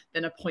worse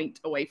than a point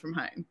away from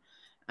home.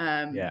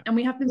 And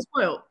we have been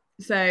spoiled.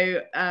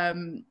 So,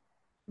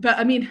 but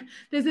I mean,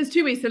 there's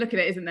two ways to look at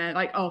it, isn't there?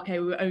 Like, okay,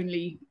 we were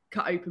only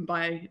cut open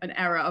by an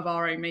error of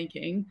our own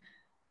making,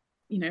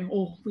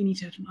 or we need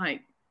to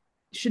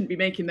shouldn't be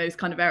making those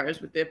kind of errors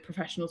with the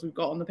professionals we've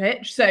got on the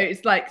pitch. So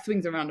it's like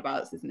swings and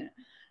roundabouts, isn't it?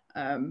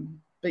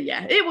 But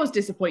yeah, it was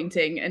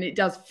disappointing, and it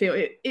does feel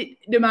it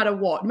no matter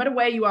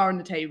where you are on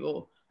the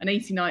table, an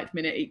 89th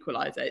minute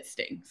equaliser, it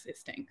stings. It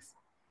stinks.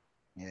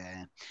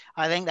 Yeah,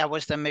 I think that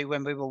was the mood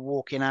when we were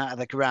walking out of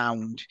the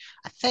ground.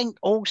 I think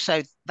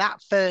also that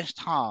first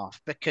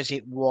half, because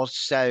it was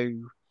so,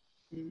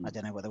 I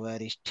don't know what the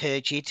word is,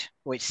 turgid,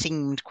 or it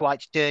seemed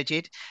quite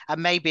turgid.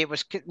 And maybe it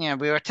was, we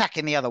were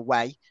attacking the other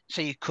way,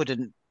 so you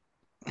couldn't,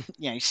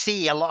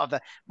 see a lot of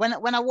the,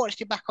 when I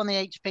watched it back on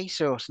the HP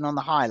source and on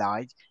the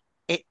highlights,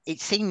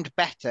 it seemed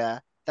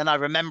better than I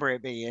remember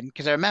it being,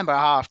 because I remember at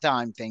half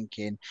time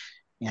thinking,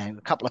 a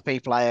couple of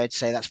people I heard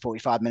say that's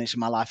 45 minutes of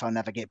my life I'll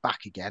never get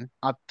back again.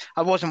 I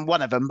wasn't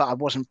one of them, but I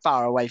wasn't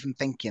far away from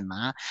thinking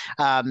that.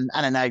 And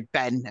I know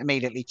Ben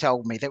immediately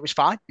told me that it was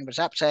fine. It was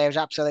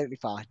absolutely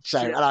fine. So,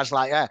 and I was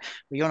like, well,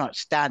 you're not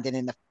standing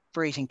in the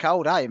freezing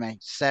cold, are you, mate?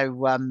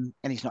 So, and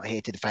he's not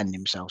here to defend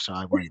himself, so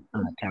I won't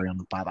carry on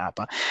about that.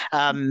 But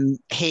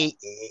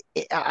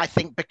I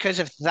think because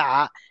of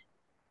that,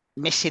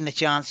 missing the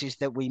chances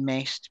that we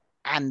missed,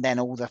 and then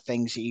all the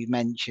things that you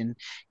mentioned,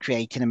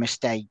 creating a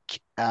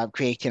mistake,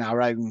 creating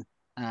our own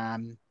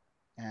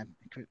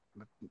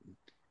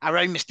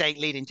mistake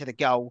leading to the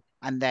goal,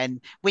 and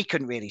then we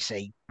couldn't really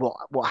see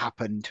what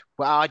happened.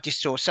 Well, I just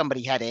saw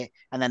somebody head it,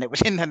 and then it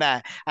was in the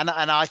net, and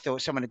I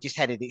thought someone had just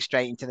headed it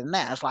straight into the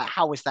net. I was like,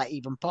 how is that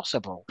even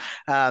possible?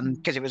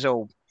 Because it was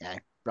all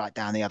right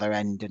down the other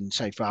end and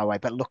so far away.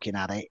 But looking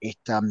at it,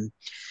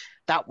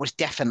 that was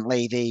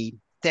definitely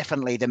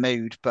the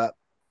mood. But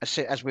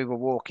as we were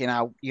walking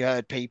out, you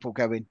heard people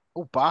going,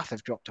 "Oh, Bath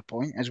have dropped a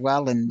point as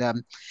well, and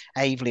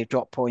Aveley have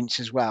dropped points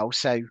as well."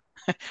 So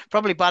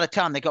probably by the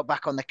time they got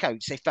back on the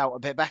coach, they felt a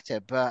bit better.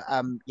 But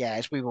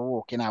as we were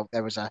walking out,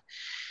 there was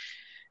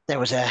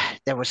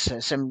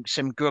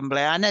some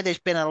grumbling. I know there's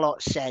been a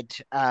lot said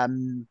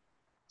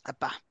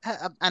about,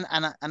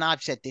 and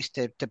I've said this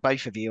to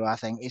both of you. I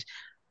think is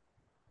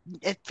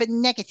for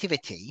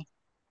negativity.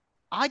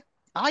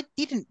 I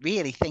didn't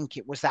really think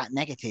it was that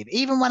negative.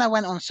 Even when I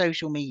went on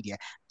social media,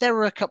 there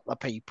were a couple of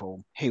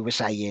people who were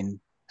saying,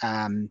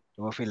 well,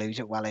 if we lose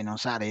at Welling on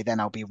Saturday, then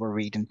I'll be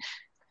worried. And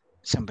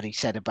somebody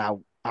said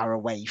about our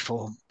away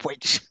form,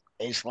 which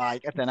is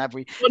like, I don't know,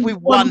 we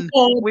won.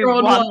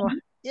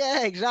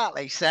 Yeah,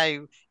 exactly.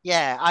 So,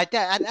 yeah, I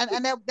don't,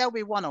 and there'll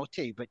be one or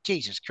two, but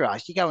Jesus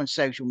Christ, you go on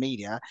social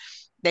media,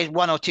 there's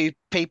one or two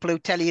people who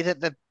tell you that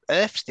the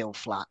Earth's still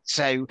flat.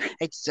 So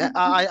it's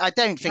I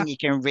don't think you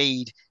can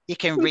read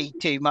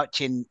too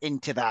much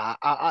into that.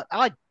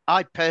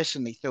 I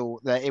personally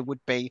thought that it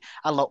would be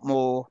a lot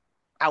more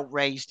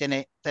outraged in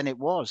it than it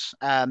was,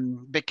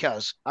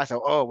 because I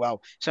thought, oh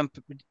well, some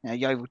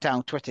Yeovil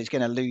Town Twitter is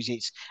going to lose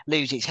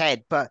its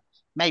head, but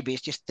maybe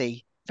it's just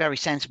the very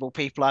sensible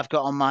people I've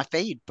got on my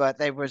feed, but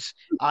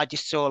I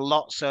just saw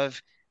lots of,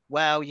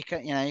 well, you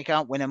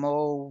can't win them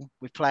all.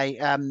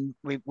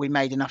 We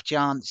made enough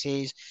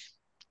chances.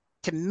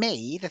 To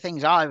me, the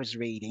things I was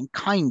reading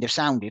kind of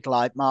sounded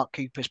like Mark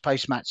Cooper's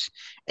post-match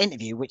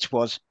interview, which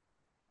was,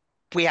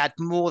 we had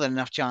more than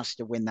enough chances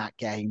to win that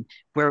game.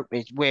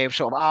 We're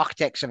sort of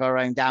architects of our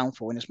own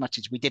downfall in as much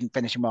as we didn't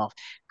finish them off,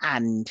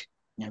 and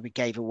we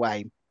gave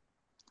away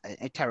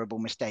a terrible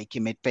mistake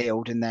in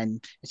midfield, and then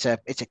it's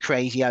a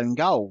crazy own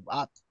goal.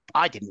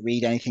 I didn't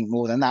read anything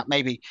more than that.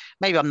 Maybe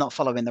I'm not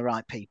following the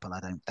right people. I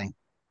don't think.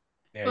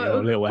 Yeah, you're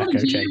a little echo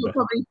chamber. We're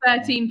probably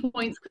 13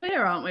 points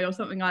clear, aren't we, or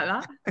something like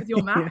that, with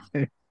your math?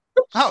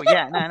 Oh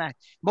yeah, no,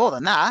 more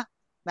than that.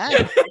 No.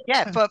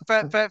 Yeah,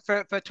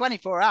 for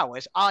 24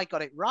 hours, I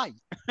got it right.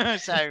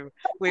 So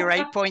we were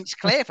 8 points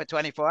clear for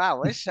 24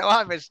 hours. So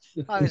I was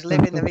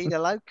living the vida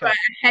loca. Right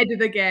ahead of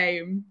the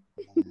game.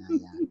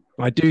 Yeah.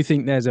 I do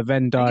think there's a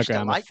Venn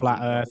diagram of flat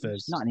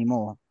earthers. Not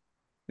anymore.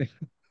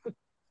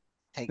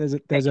 There's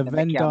a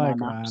Venn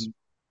diagram.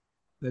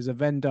 There's a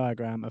Venn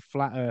diagram of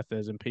flat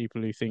earthers and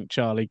people who think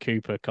Charlie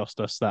Cooper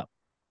cost us that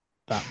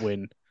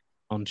win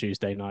on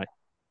Tuesday night.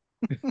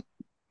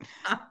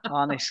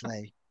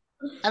 Honestly.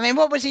 I mean,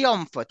 what was he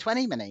on for?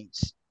 20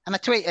 minutes? And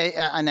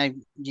I know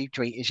you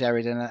tweeted,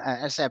 Sheridan,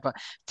 I said, but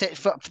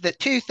for the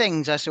two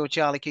things I saw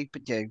Charlie Cooper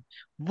do,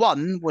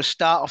 one was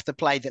start off the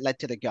play that led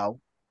to the goal.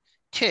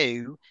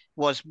 Two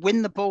was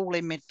win the ball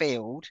in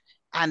midfield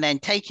and then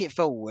take it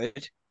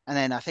forward. And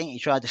then I think he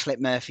tried to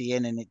slip Murphy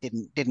in and it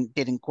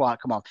didn't quite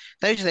come on.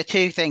 Those are the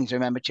two things I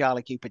remember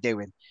Charlie Cooper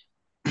doing.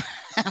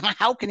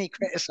 How can he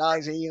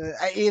criticise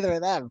either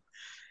of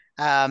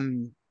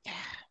them?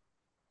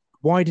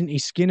 Why didn't he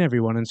skin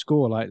everyone and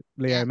score like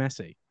Leo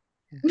Messi?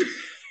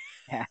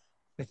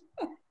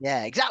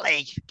 Yeah,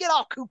 exactly. Get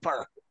off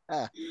Cooper.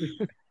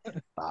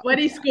 When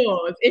he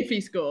scores, if he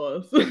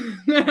scores,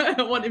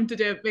 I want him to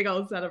do a big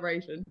old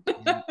celebration.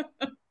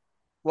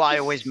 Why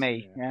always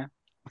me? Yeah.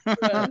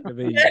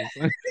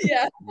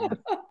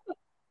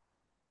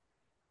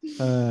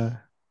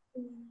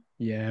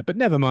 Yeah, but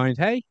never mind.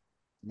 Hey,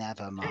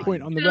 never mind.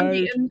 Point on the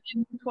road.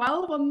 In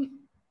 12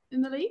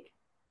 in the league,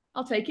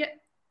 I'll take it.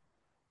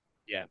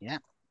 Yeah,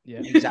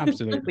 exactly.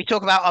 Absolutely. We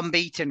talk about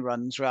unbeaten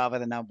runs rather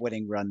than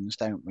winning runs,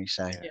 don't we?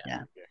 So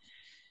yeah.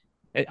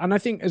 And I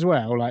think as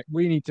well, like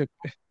we need to,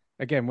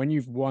 again, when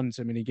you've won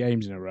so many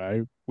games in a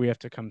row, we have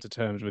to come to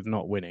terms with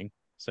not winning.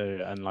 So,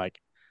 and like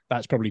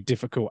that's probably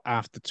difficult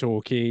after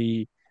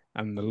Torquay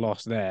and the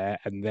loss there,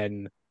 and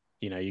then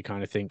you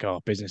kind of think,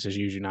 oh, business as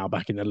usual now,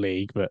 back in the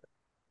league, but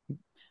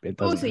it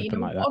doesn't happen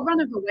like that. A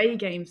run of away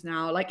games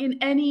now, like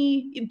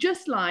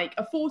just like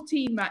a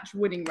 14-match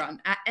winning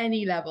run at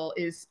any level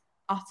is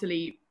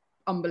utterly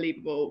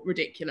unbelievable,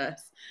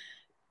 ridiculous.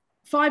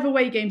 5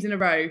 away games in a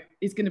row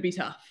is going to be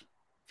tough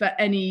for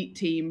any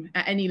team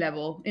at any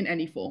level in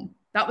any form.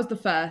 That was the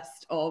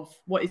first of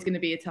what is going to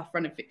be a tough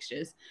run of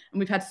fixtures. And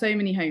we've had so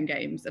many home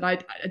games, and I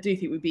do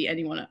think we beat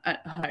anyone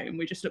at home.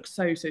 We just look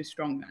so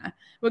strong there.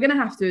 We're going to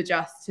have to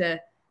adjust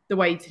to the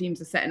way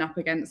teams are setting up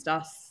against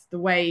us, the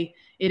way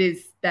it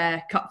is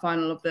their cup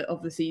final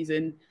of the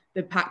season,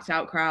 the packed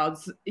out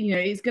crowds.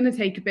 It's going to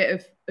take a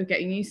bit of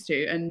getting used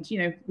to. And,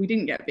 we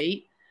didn't get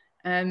beat.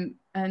 And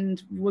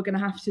we're going to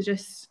have to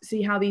just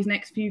see how these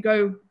next few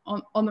go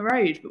on the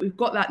road. But we've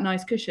got that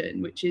nice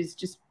cushion, which is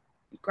just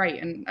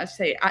great. And I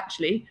say,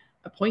 actually,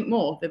 a point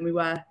more than we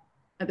were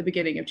at the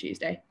beginning of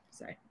Tuesday.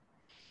 So,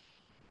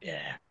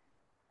 yeah.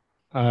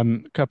 A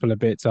couple of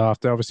bits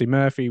after. Obviously,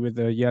 Murphy with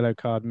the yellow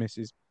card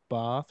misses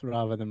Bath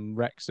rather than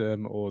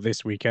Wrexham or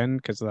this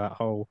weekend because of that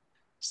whole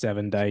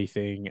 7-day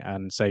thing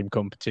and same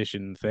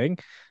competition thing.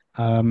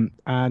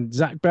 And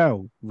Zach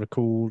Bell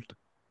recalled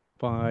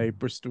by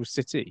Bristol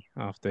City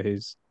after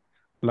his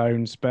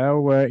loan spell.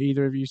 Were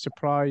either of you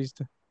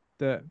surprised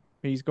that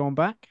he's gone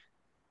back?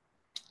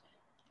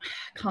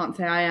 Can't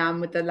say I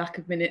am, with the lack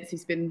of minutes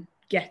he's been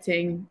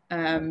getting.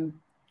 It's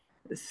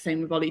the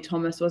same with Ollie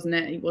Thomas, wasn't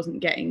it? He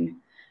wasn't getting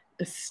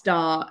a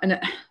start, and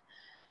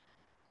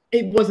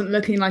it wasn't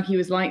looking like he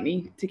was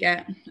likely to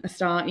get a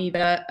start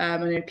either. I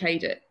know he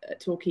played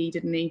at Torquay,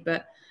 didn't he?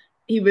 But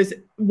he was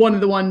one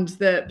of the ones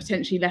that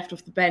potentially left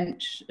off the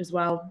bench as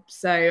well.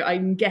 So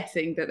I'm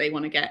guessing that they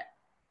want to get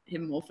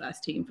him more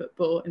first team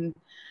football, and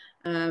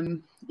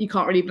you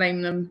can't really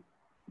blame them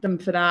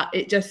for that.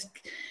 It just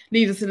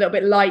leaves us a little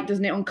bit light,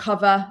 doesn't it, on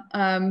cover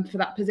for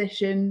that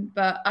position.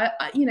 But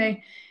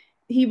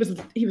he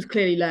was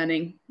clearly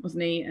learning,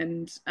 wasn't he?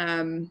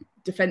 And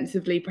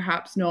defensively,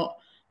 perhaps not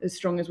as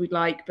strong as we'd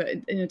like, but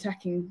in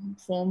attacking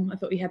form, I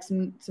thought he had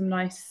some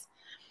nice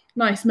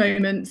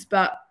moments.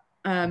 But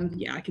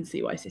I can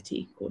see why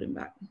City called him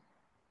back.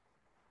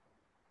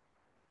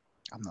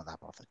 I'm not that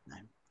bothered. No,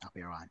 I'll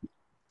be all right.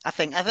 I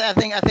think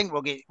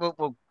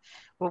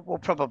we'll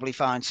probably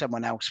find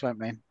someone else, won't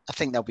we? I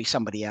think there'll be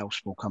somebody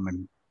else will come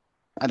in.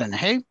 I don't know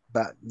who,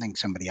 but I think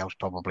somebody else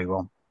probably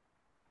will.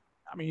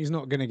 I mean, he's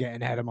not going to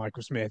get ahead of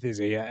Michael Smith, is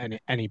he, at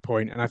any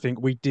point? And I think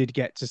we did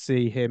get to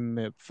see him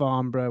at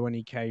Farnborough when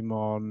he came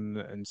on,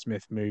 and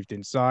Smith moved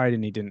inside,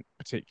 and he didn't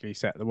particularly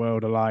set the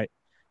world alight.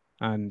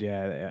 And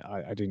yeah,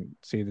 I didn't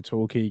see the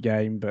Torquay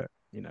game, but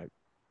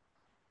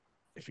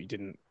if he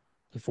didn't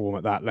perform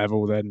at that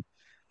level, then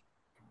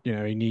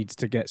he needs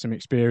to get some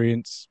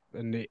experience,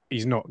 and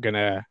he's not going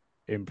to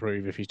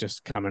improve if he's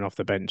just coming off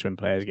the bench when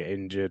players get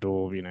injured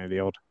or the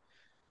odd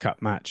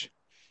cup match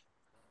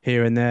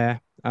here and there.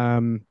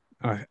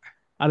 I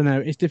don't know.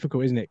 It's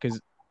difficult, isn't it?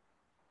 Because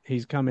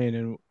he's come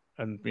in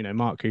and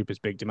Mark Cooper's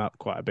bigged him up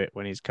quite a bit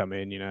when he's come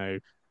in.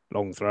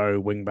 Long throw,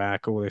 wing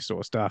back, all this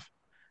sort of stuff.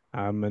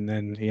 And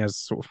then he has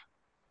sort of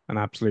an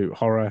absolute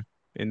horror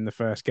in the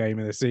first game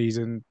of the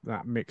season.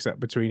 That mix up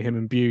between him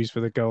and Buse for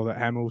the goal that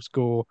Hemel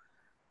score,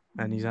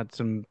 and he's had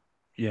some.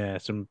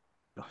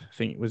 I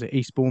think it was at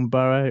Eastbourne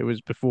Borough. It was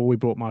before we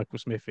brought Michael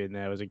Smith in.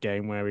 There was a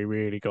game where he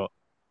really got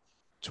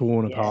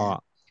torn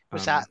apart.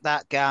 Was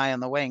that guy on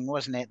the wing,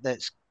 wasn't it?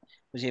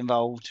 Was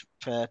involved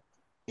for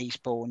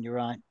Eastbourne. You're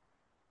right.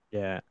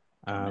 Yeah.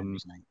 I don't remember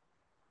his name.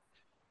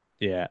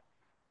 Yeah.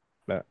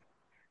 But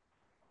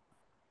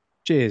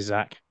cheers,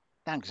 Zach.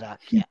 Thanks,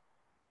 Zach. Yeah.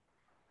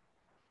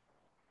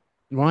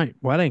 Right,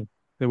 Welling,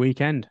 the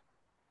weekend.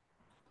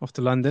 Off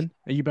to London.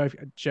 Are you both,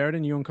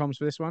 Sheridan, you on comms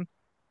for this one?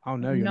 Oh,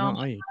 no, you're not,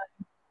 are you?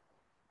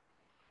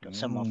 Got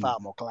somewhere far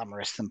more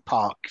glamorous than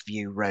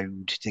Parkview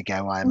Road to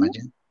go, I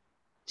imagine.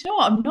 Do you know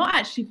what? I'm not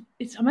actually.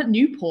 I'm at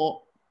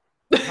Newport.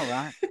 All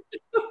right.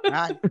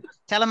 Right.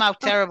 Tell him how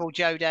terrible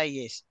Joe Day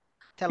is.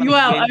 Tell him.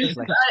 Well,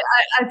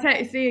 I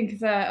texted Ian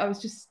because I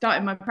was just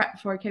starting my prep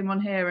before I came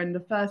on here, and the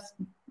first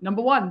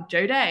number one,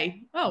 Joe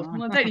Day. Oh,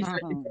 well, I don't need to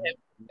listen to him.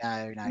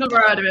 No. Never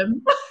heard of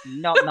him.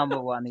 Not number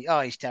one.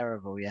 He's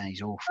terrible. Yeah,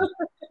 he's awful.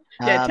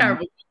 Yeah,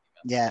 terrible.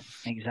 Yeah,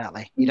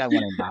 exactly. You don't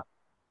want him back.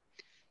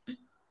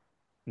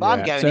 But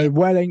I'm going. So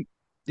Welling,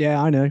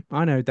 yeah, I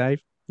know,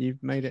 Dave.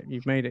 You've made it.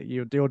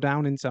 You're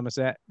down in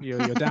Somerset. You're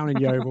down in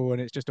Yeovil,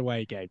 and it's just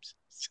away games.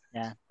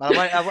 Yeah, well,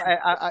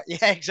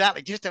 yeah,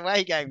 exactly. Just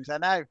away games. I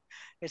know.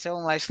 It's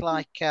almost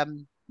like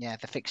they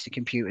fixed the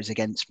computers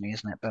against me,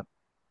 isn't it?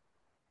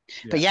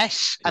 But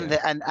yes, and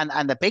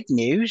the big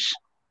news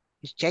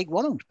is Jake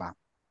Wannell's back.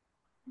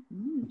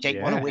 Jake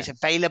Wannell is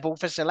available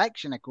for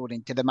selection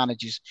according to the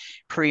manager's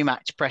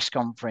pre-match press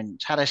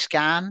conference. Had a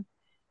scan,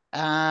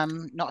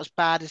 not as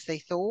bad as they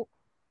thought.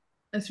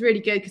 That's really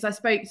good because I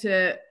spoke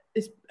to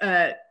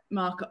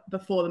Mark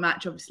before the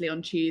match, obviously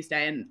on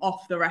Tuesday, and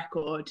off the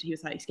record, he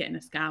was like, "He's getting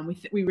a scan.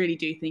 We really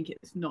do think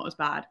it's not as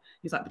bad."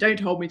 He's like, "But don't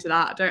hold me to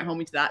that. Don't hold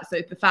me to that."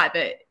 So the fact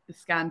that the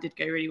scan did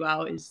go really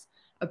well is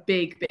a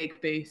big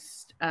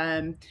boost.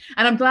 And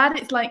I'm glad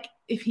it's like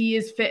if he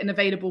is fit and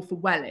available for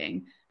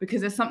Welling,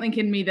 because there's something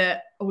in me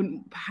that I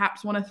wouldn't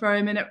perhaps want to throw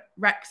him in at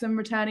Wrexham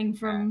returning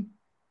from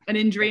an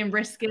injury and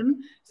risk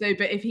him. So,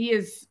 but if he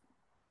is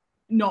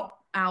not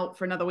out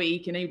for another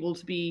week and able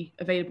to be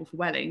available for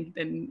Welling,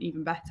 then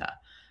even better.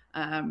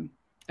 And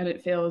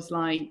it feels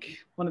like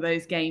one of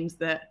those games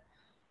that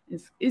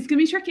is going to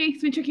be tricky.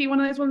 It's going to be tricky.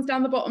 One of those ones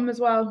down the bottom as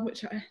well,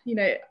 which,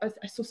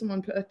 I saw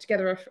someone put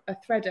together a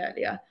thread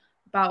earlier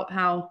about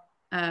how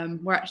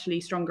we're actually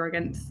stronger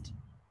against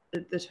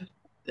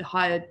the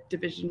higher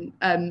division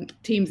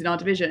teams in our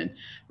division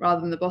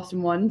rather than the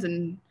bottom ones.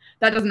 And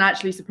that doesn't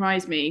actually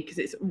surprise me because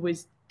it's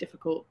always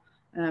difficult.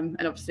 And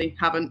obviously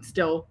haven't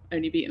still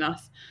only beaten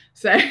us.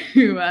 So,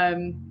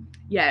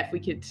 if we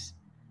could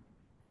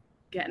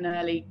get an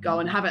early goal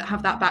and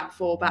have that back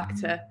four back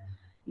to,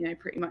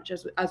 pretty much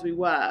as we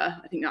were,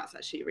 I think that's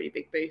actually a really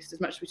big boost. As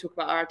much as we talk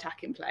about our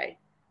attacking play,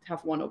 to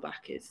have Wannell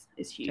back is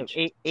huge.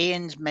 So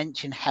Ian's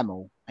mentioned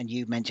Hemel and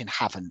you mentioned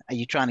haven't. Are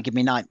you trying to give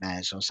me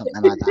nightmares or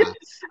something like that?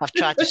 I've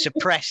tried to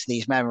suppress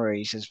these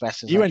memories as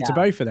best as I can. You went to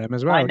both of them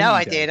as well. I know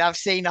I did. I've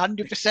seen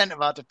 100% of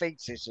our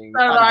defeats this year.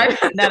 Oh, right.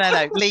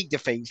 No. League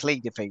defeats. I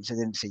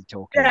didn't see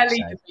talking. Yeah,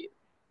 league defeats.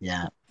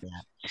 Yeah.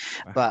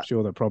 But I'm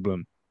sure the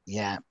problem.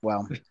 Yeah,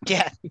 well,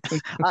 yeah.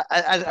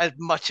 As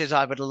much as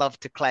I would love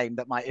to claim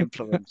that my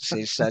influence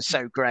is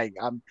so great,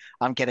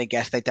 I'm gonna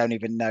guess they don't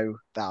even know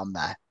that I'm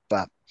there.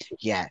 But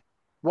yeah,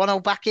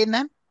 Wannell back in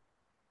then.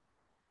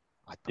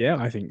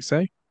 I think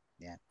so.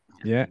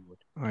 Yeah,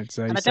 I'd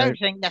say. And I don't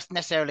think that's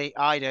necessarily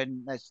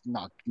Iden. There's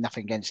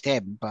nothing against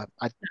him, but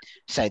I'd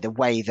say the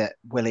way that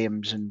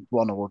Williams and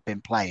Wannell have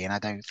been playing, I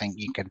don't think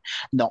you can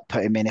not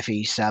put him in if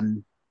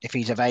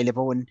he's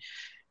available. And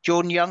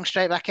Jordan Young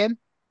straight back in.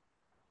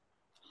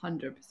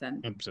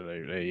 100%.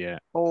 Absolutely, yeah.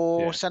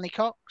 Or Sonny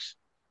Cox.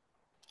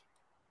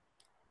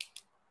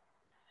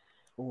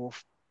 Or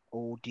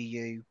do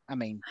you? I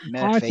mean,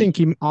 Murphy.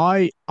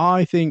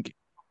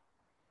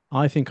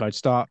 I think I'd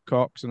start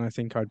Cox, and I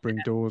think I'd bring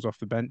Dawes off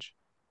the bench.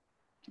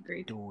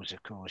 Agreed. Dawes,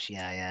 of course.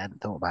 Yeah, I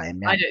hadn't thought about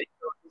him. I don't think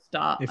he'll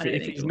start.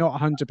 If he's not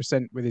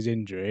 100% with his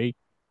injury,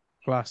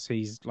 plus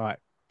he's like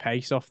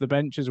pace off the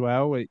bench as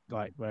well.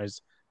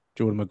 Whereas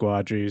Jordan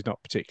Maguire-Drew's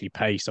not particularly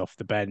pace off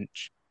the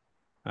bench.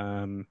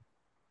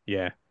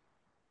 Yeah,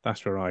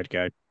 that's where I'd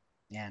go.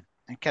 Yeah,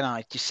 and can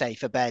I just say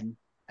for Ben,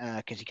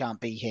 because he can't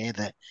be here,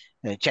 that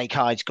Jake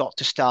Hyde's got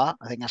to start.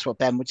 I think that's what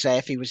Ben would say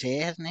if he was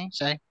here, hasn't he?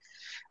 So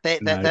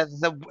No.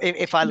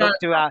 if I look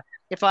to our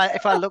if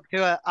I look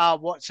to our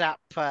WhatsApp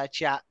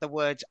chat, the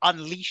words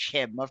 "unleash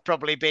him" have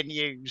probably been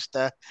used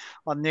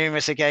on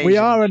numerous occasions. We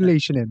are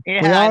unleashing him.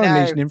 Yeah, we I are know.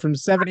 unleashing him from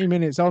 70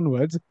 minutes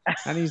onwards,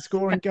 and he's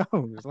scoring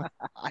goals.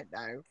 I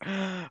know.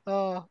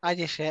 Oh, I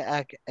just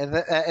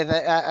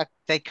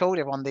they called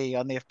him on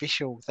the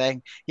official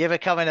thing. You ever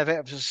come in a bit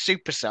of a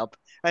super sub,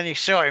 and you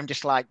saw him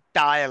just like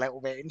die a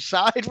little bit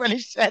inside when he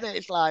said it?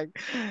 It's like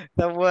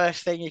the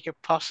worst thing you could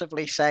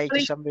possibly say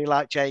to somebody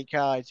like Jake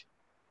Hyde.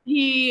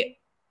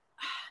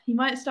 He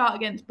might start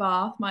against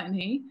Bath, mightn't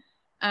he?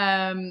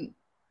 And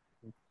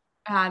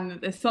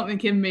there's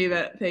something in me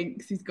that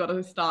thinks he's got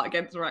to start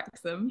against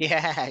Wrexham.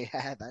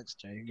 Yeah, that's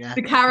true. Yeah,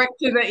 the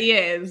character that he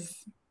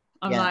is,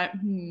 I'm Yeah. like,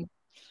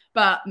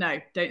 but no,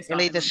 don't start.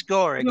 He'll either him.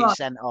 score or get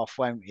sent off,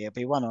 won't he? It'll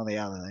be one or the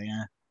other.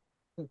 Yeah,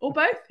 Or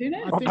both. Who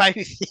knows? or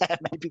both. Yeah,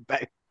 maybe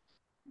both.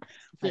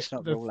 Let's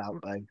not rule out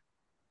both.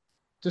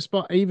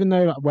 Despite, even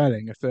though like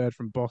Welling are third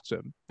from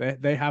bottom,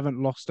 they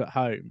haven't lost at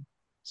home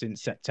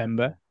since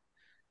September.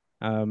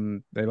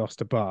 They lost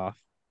to Bath.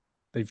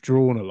 They've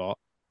drawn a lot.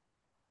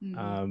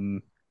 Yeah,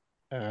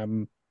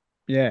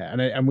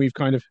 and we've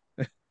kind of.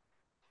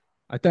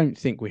 I don't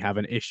think we have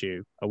an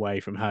issue away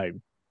from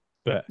home,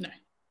 but No.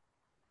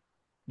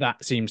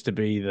 That seems to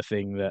be the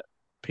thing that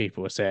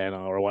people are saying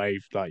are away.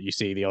 Like you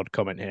see the odd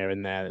comment here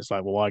and there. It's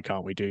like, well, why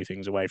can't we do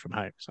things away from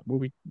home? It's like, well,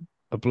 we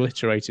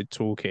obliterated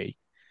Torquay.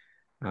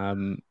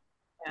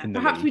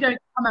 Perhaps we don't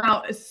come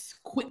out as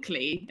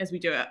quickly as we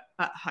do it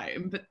at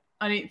home, but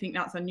I don't think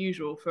that's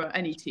unusual for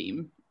any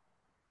team.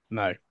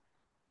 No,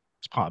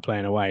 it's part of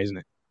playing away, isn't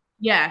it?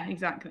 Yeah,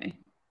 exactly.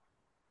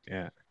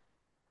 Yeah.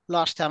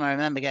 Last time I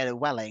remember going to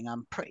Welling,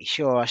 I'm pretty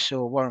sure I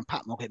saw Warren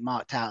Patmore get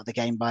marked out of the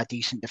game by a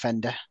decent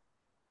defender.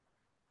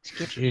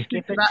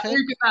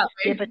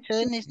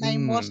 Skipperton, his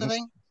name was, I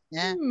think.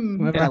 Yeah.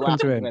 What happened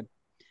to him?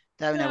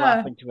 Don't know what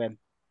happened to him.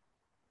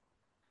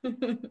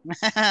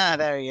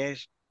 There he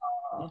is.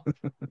 Oh,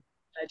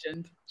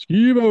 legend.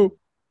 Skibo.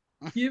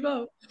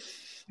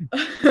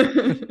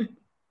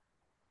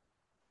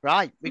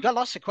 Right, we got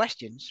lots of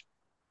questions.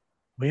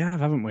 We have,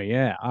 haven't we?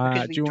 Yeah.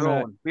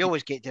 We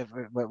always get to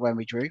when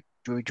we drew.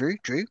 When we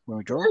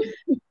draw.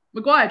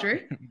 Maguire drew.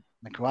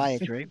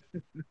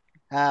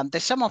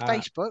 There's some on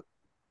Facebook.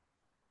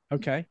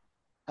 Okay.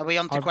 Are we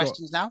on to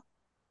questions now?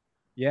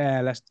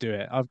 Yeah, let's do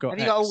it. I've got, have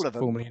you got all of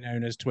them? Formerly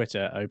known as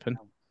Twitter, open.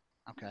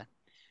 Okay.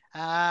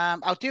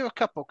 I'll do a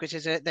couple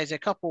because there's a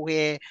couple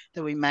here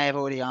that we may have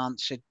already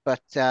answered. But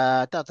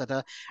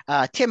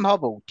Tim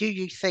Hobble, do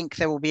you think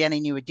there will be any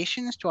new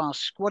additions to our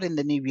squad in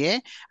the new year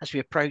as we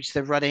approach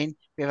the run-in?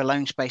 We have a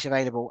loan space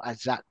available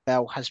as Zach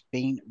Bell has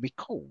been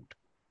recalled.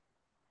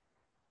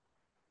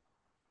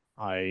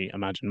 I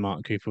imagine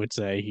Mark Cooper would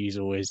say he's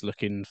always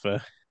looking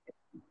for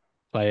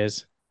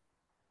players.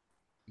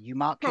 You,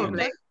 Mark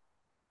Probably. Cooper?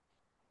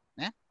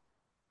 Yeah.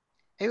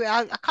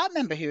 I can't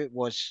remember who it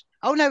was.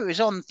 Oh, no, it was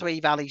on Three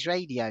Valleys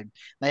Radio.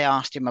 They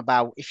asked him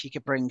about if you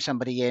could bring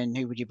somebody in,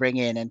 who would you bring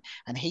in? And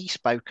he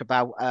spoke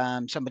about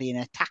somebody in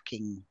an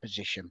attacking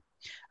position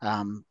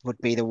would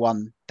be the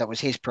one that was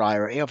his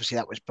priority. Obviously,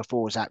 that was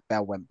before Zach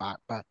Bell went back.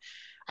 But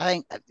I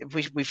think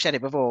we've said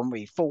it before, and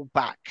we fall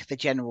back, the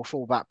general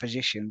fullback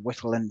position.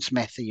 Whittle and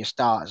Smith are your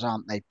starters,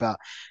 aren't they? But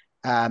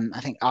I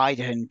think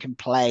Idahan can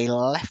play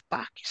left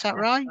back. Is that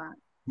right? Back.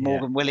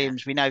 Morgan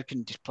Williams, we know,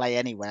 can just play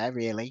anywhere,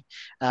 really.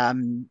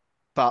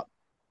 But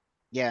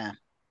yeah,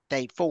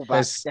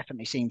 fullback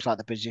definitely seems like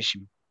the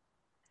position.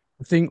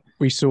 I think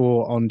we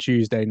saw on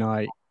Tuesday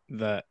night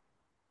that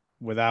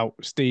without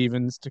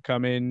Stevens to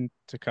come in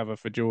to cover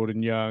for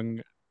Jordan Young,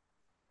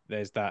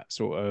 there's that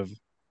sort of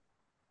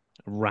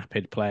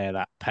rapid player,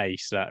 that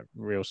pace, that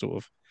real sort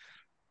of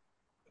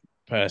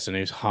person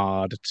who's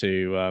hard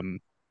to,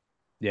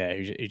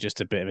 who's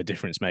just a bit of a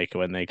difference maker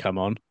when they come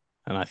on.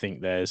 And I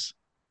think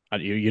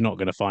you're not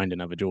going to find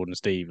another Jordan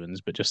Stevens,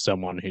 but just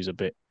someone who's a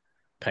bit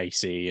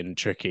pacey and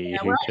tricky. Yeah,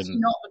 we're actually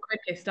not the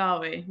quickest, are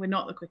we? We're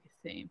not the quickest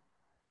team.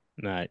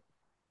 No.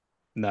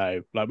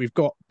 Like we've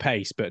got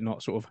pace, but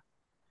not sort of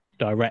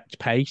direct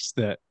pace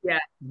that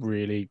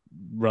really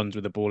runs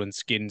with the ball and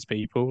skins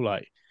people.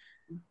 Like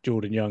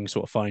Jordan Young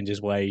sort of finds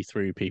his way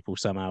through people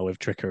somehow with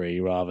trickery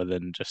rather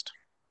than just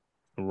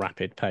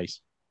rapid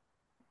pace.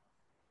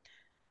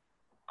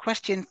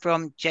 Question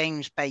from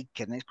James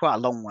Bacon. It's quite a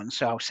long one,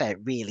 so I'll say it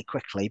really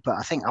quickly, but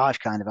I think I've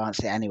kind of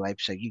answered it anyway,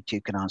 so you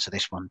two can answer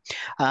this one.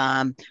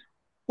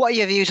 What are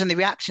your views on the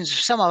reactions of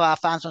some of our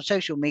fans on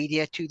social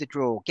media to the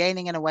draw?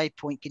 Gaining an away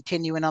point,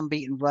 continuing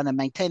unbeaten run and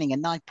maintaining a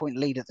 9-point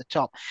lead at the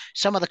top.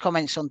 Some of the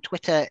comments on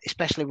Twitter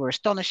especially were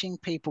astonishing.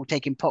 People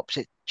taking pops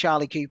at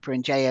Charlie Cooper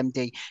and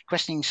JMD,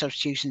 questioning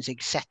substitutions,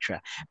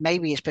 etc.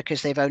 Maybe it's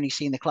because they've only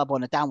seen the club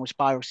on a downward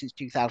spiral since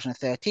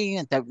 2013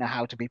 and don't know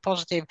how to be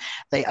positive.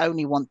 They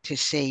only want to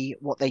see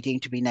what they deem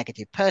to be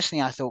negative.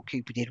 Personally, I thought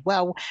Cooper did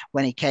well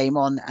when he came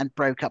on and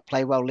broke up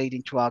play well,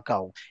 leading to our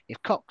goal.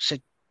 If Cox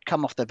had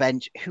come off the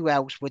bench, who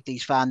else would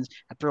these fans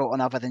have brought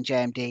on other than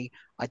JMD?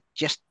 I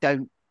just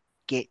don't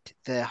get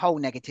the whole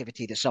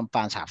negativity that some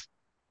fans have.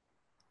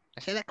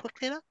 Did I say that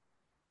quickly enough?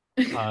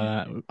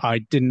 I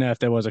didn't know if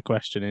there was a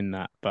question in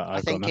that, but I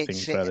I've got think nothing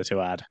it's further to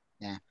add.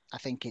 yeah. I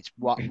think it's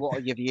what are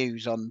your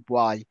views on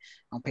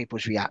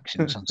people's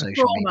reactions on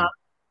social media?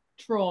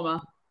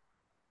 Trauma.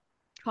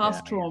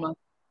 Past Yeah. trauma.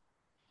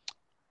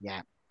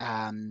 Yeah.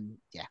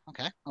 Yeah.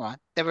 Okay. All right.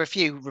 There were a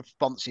few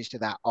responses to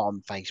that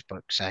on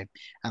Facebook, so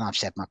and I've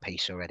said my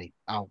piece already.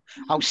 I'll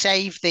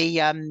save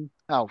the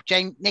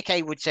Nick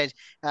Haywood says,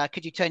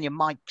 could you turn your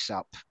mics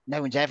up?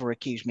 No one's ever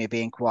accused me of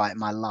being quiet in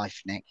my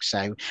life, Nick.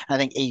 So I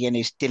think Ian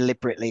is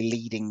deliberately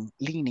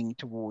leaning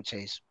towards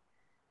his.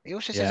 He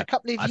also says Yeah. a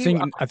couple of I you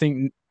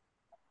think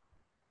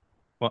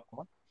what?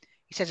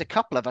 He says a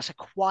couple of us are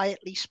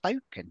quietly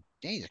spoken.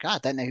 Jesus God, I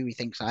don't know who he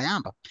thinks I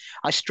am, but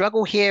I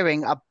struggle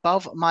hearing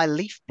above my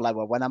leaf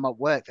blower when I'm at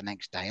work the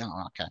next day.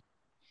 Oh, okay.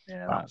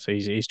 Yeah, so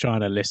he's trying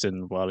to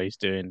listen while he's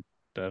doing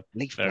the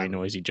Leaf very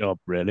blower. noisy job,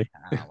 really.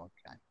 Oh,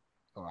 okay.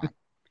 All right.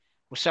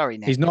 Well, sorry,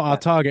 Nick. He's not our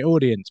target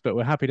audience, but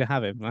we're happy to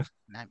have him.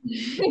 No.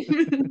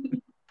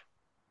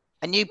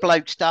 A new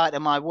bloke started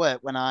at my work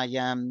when I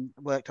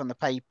worked on the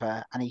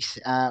paper, and he's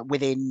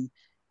within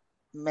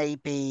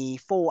maybe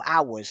 4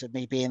 hours of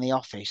me being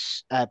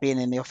being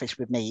in the office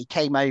with me, he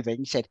came over and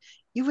he said,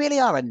 "You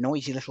really are a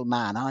noisy little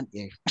man, aren't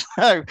you?"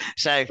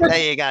 So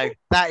there you go.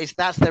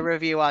 That's the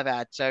review I've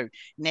had. So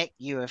Nick,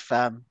 you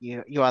have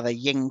you are the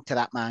yin to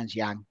that man's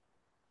yang.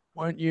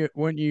 Weren't you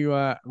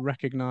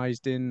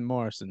recognised in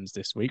Morrison's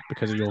this week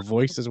because of your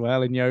voice as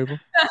well in Yeovil?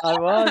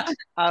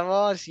 I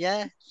was,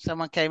 yeah.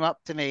 Someone came up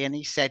to me and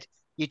he said,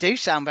 "You do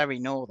sound very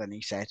northern."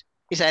 He said,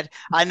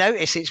 "I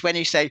notice it's when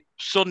you say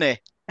sunny,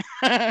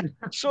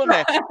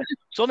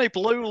 sunny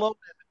blue love."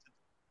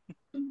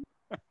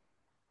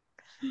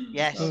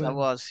 Yes, I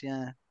was,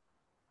 yeah. Are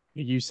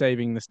you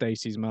saving the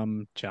Stacey's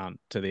mum chant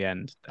to the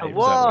end, I Dave? Is that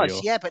what was,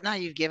 you're? yeah, but now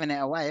you've given it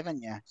away,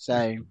 haven't you?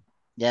 So,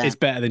 yeah, It's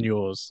better than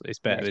yours. It's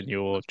yeah, better than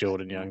your much better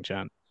Jordan than Young mine.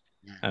 chant.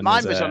 Yeah. And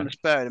Mine there's was on a the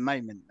spur of the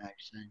moment, though.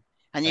 So,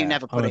 and you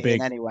never I'm put a it in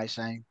big anyway.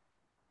 So,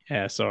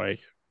 yeah.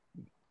 Sorry,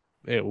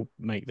 it'll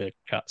make the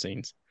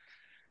cutscenes.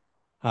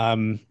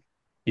 Um,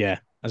 yeah,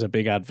 as a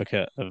big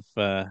advocate of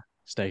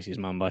Stacey's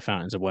Mum by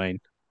Fountains of Wayne,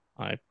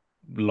 I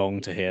long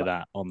to hear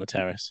that on the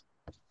terrace.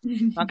 I'm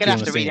Do gonna you have want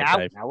to to sing read it it, out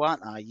Dave? now,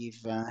 aren't I?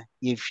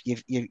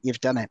 You've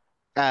done it.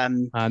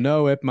 Um, I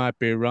know it might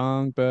be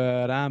wrong,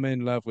 but I'm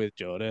in love with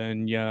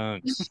Jordan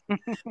Youngs.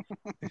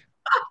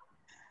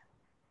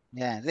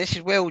 yeah, this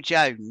is Will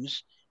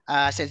Jones.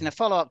 Says in a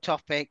follow-up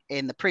topic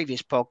in the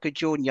previous pod, could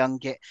Jordan Young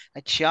get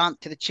a chant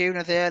to the tune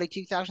of the early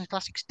 2000s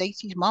classic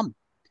Stacey's Mum?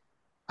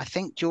 I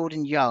think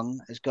Jordan Young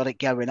has got it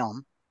going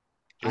on.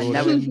 I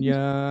know it. Jordan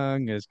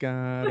Young has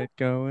got it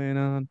going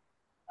on.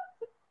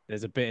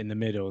 There's a bit in the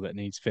middle that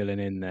needs filling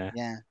in there.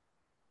 Yeah.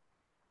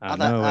 I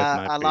know it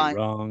might A be line.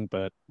 wrong,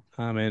 but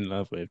I'm in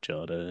love with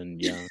Jordan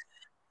Young.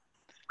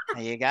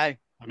 There you go.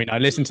 I mean, I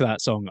listen to that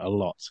song a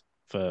lot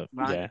for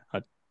Right.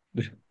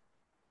 yeah.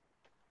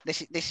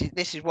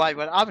 This is why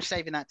I was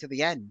saving that to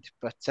the end.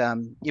 But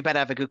you better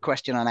have a good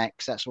question on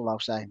X. That's all I'll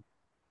say.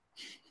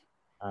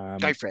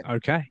 Go for it.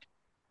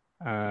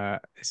 Okay.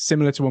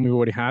 Similar to one we've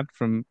already had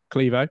from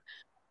Clevo.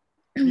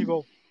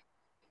 Evo.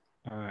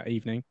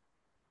 Evening.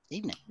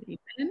 Evening.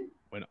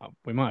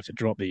 We might have to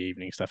drop the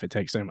evening stuff. It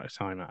takes so much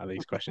time out of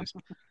these questions.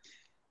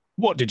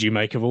 What did you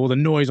make of all the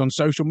noise on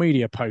social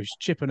media posts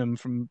chipping them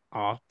from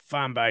our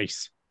fan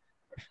base?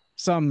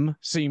 Some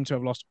seem to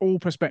have lost all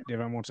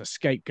perspective and want a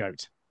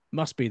scapegoat.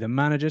 Must be the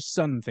manager's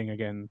son thing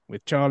again,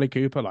 with Charlie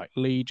Cooper like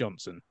Lee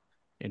Johnson,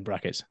 in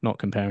brackets, not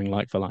comparing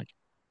like for like.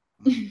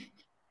 That's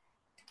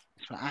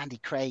what Andy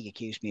Craig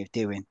accused me of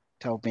doing.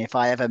 Told me if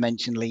I ever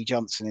mentioned Lee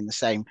Johnson in the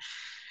same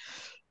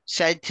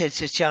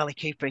sentence as Charlie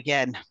Cooper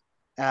again,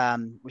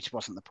 which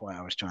wasn't the point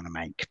I was trying to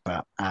make.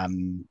 But yeah,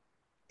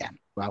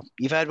 well,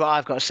 you've heard what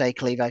I've got to say,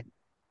 Clevo.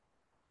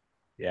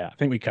 Yeah, I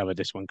think we covered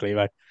this one,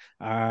 Clevo.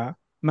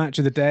 Match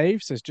of the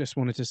Dave says, just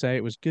wanted to say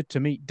it was good to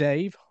meet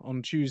Dave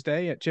on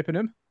Tuesday at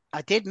Chippenham.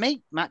 I did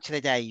meet Match of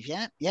the Dave.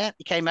 Yeah, yeah.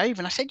 He came over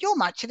and I said, "You're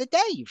Match of the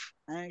Dave."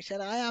 And he said,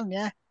 "I am."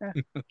 Yeah.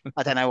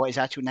 I don't know what his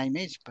actual name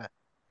is, but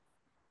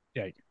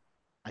yeah,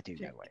 I do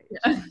know what it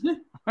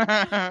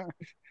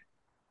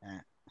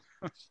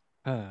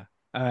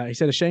is. He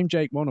said, a shame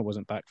Jake Warner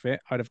wasn't back fit.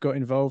 I'd have got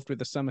involved with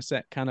the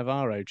Somerset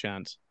Cannavaro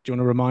chant. Do you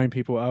want to remind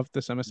people of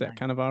the Somerset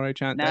Cannavaro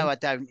chant? No, I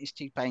don't. It's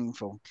too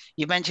painful.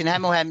 You've mentioned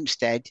Hemel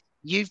Hempstead.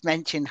 You've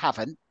mentioned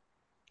Haven't.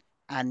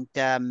 And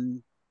now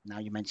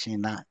you're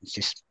mentioning that. It's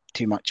just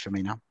too much for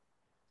me now.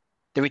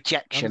 The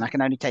rejection. I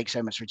can only take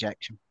so much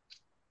rejection.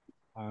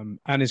 And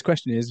his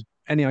question is,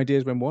 any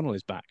ideas when Wannell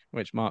is back?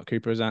 Which Mark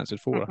Cooper has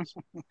answered for us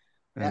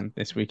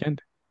this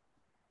weekend.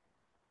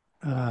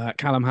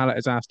 Callum Hallett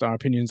has asked our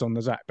opinions on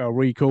the Zach Bell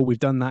recall. We've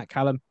done that,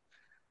 Callum.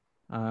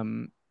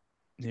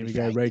 Here we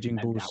go. Raging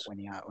Bulls. When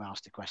he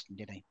asked the question,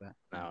 did he? But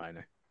no, I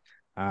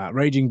know.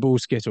 Raging Bull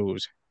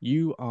Skittles.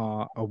 You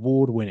are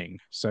award winning,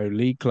 so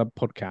League Club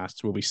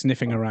podcasts will be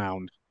sniffing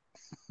around.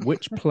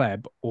 Which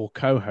pleb or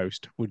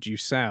co-host would you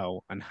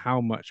sell, and how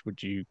much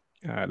would you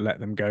let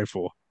them go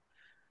for?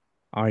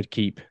 I'd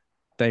keep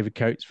David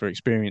Coates for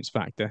experience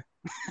factor.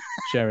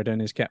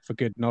 Sheridan is kept for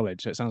good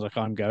knowledge. So it sounds like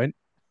I'm going.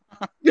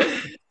 Well,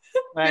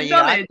 Good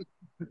knowledge.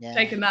 yeah,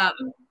 Taking that.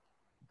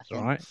 It's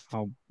all right.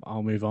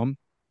 I'll move on.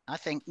 I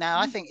think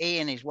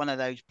Ian is one of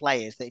those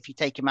players that if you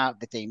take him out of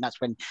the team,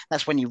 that's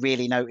when you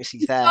really notice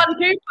he's there.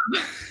 Charlie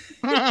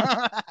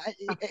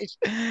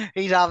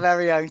He's our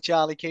very own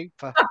Charlie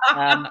Cooper.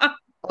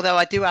 Although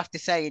I do have to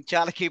say, in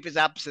Charlie Cooper's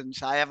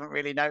absence, I haven't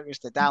really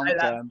noticed a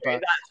downturn.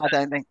 But I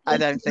don't think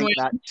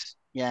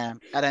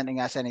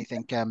that's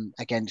anything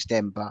against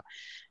him. But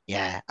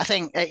yeah, I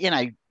think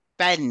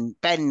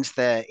Ben's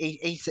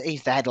he's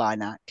the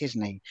headline act,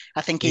 isn't he?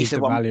 I think he's the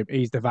one. Value.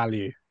 He's the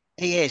value.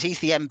 He is. He's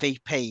the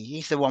MVP.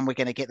 He's the one we're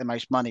going to get the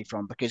most money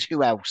from because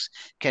who else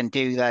can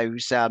do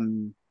those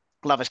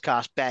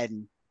Gloverscast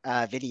Ben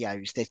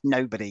videos? There's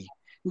nobody.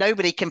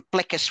 Nobody can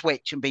flick a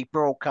switch and be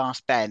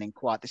broadcast Ben in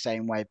quite the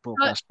same way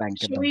broadcast Ben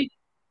can be.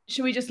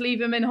 Should we just leave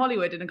him in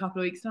Hollywood in a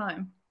couple of weeks'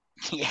 time?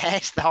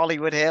 Yes, the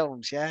Hollywood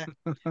Hills. Yeah,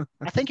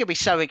 I think he'll be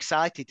so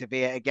excited to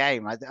be at a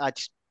game. I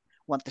just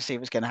want to see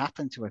what's going to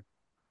happen to him.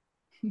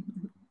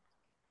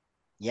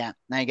 Yeah,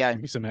 there you go.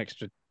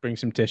 Bring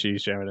some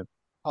tissues, Sheridan.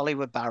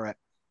 Hollywood Barrett.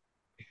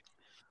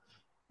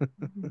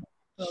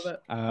 Love it.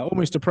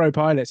 Almost a pro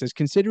pilot says,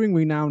 considering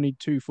we now need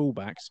 2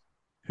 fullbacks,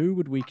 who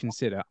would we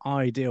consider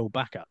ideal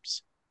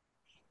backups?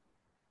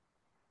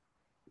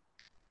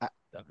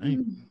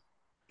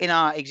 In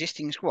our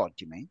existing squad,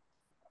 do you mean?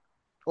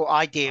 Or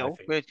ideal?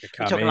 We're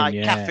talking like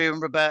Cafu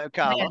and Roberto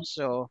Carlos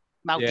or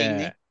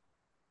Maldini.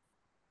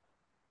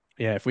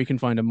 Yeah, if we can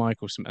find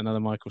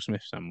another Michael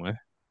Smith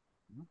somewhere.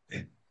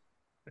 I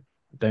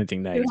don't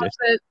think they exist.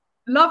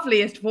 The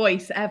loveliest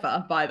voice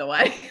ever, by the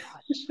way.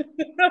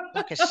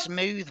 Like a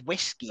smooth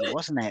whiskey,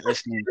 wasn't it,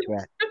 listening to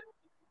it?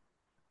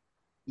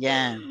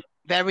 Yeah.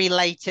 Very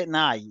late at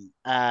night,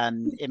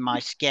 in my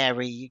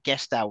scary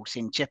guest house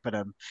in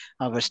Chippenham,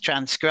 I was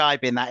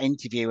transcribing that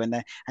interview,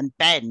 and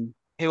Ben,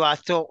 who I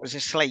thought was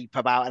asleep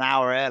about an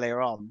hour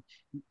earlier on,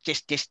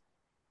 just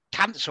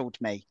cancelled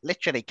me,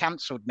 literally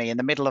cancelled me in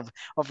the middle of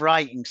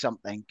writing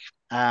something,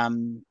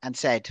 and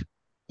said,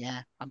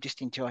 "Yeah, I'm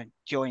just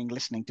enjoying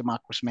listening to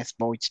Michael Smith's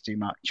voice too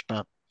much."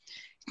 But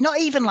it's not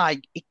even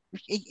like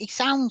he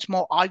sounds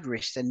more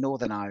Irish than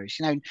Northern Irish.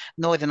 You know,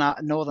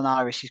 Northern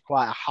Irish is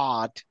quite a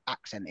hard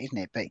accent, isn't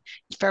it? But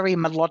it's very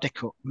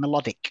melodic.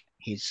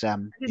 His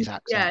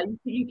accent. Yeah,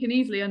 you can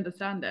easily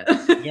understand it.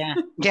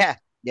 yeah.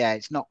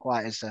 It's not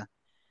quite as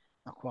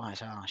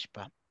harsh,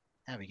 but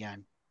there we go.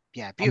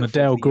 Yeah, beautiful. On the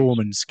Dale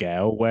Gorman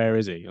scale, where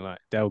is he? Like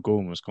Dale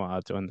Gorman was quite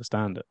hard to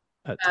understand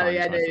at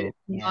times.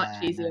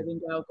 Much easier than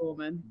Dale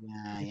Gorman.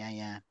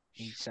 Yeah.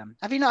 He's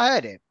Have you not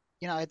heard it?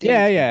 You know,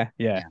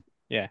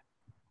 Yeah.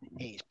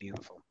 He's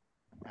beautiful.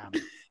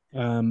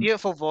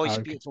 Beautiful voice,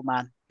 okay. Beautiful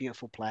man,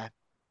 beautiful player.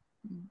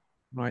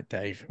 Right,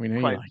 Dave. We know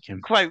you like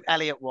him. Quote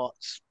Elliot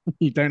Watts.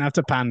 You don't have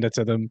to pander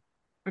to them.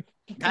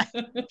 I'm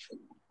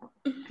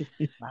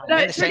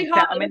in the same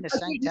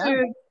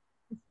town.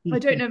 I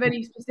don't know of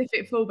any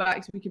specific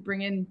fullbacks we could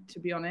bring in, to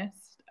be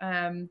honest.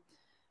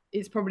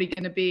 It's probably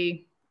going to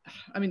be,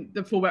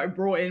 the fullback we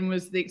brought in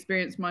was the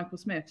experienced Michael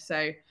Smith.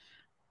 So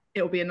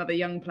it'll be another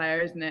young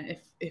player, isn't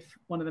it? If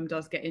one of them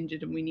does get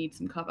injured and we need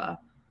some cover.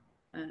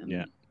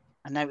 Yeah.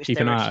 I noticed keep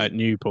an eye out at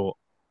Newport.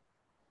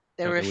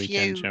 There are a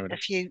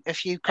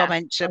few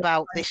comments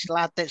about this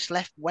lad that's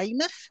left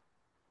Weymouth.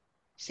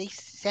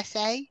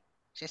 Cisse?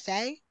 Is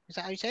that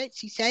how you say it?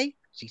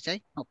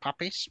 Cisse? Not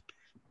Papis.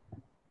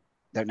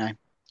 Don't know.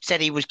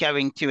 Said he was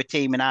going to a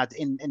team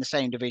in the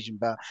same division,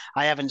 but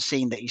I haven't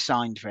seen that he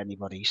signed for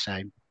anybody. So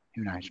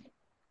who knows?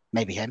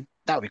 Maybe him.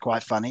 That would be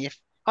quite funny if.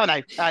 Oh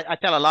no, I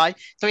tell a lie.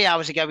 3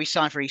 hours ago, he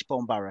signed for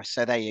Eastbourne Borough.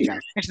 So there you go.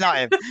 It's not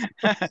him.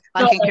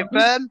 I can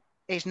confirm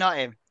it's not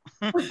him.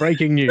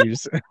 Breaking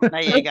news.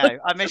 There you go.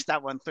 I missed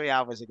that one 3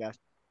 hours ago.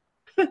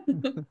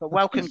 But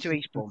welcome to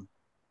Eastbourne.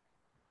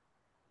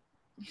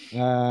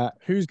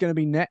 Who's going to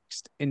be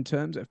next in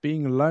terms of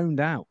being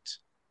loaned out?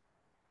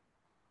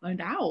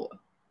 Loaned out?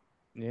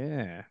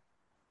 Yeah.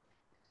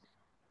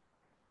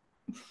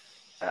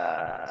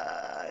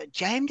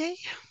 JMD?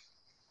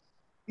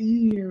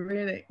 Yeah,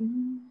 really?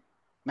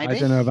 Maybe. I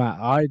don't know about.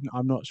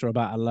 I'm not sure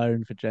about a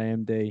loan for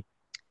JMD.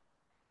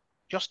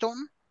 Josh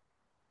Staunton?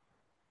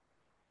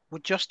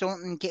 Would Josh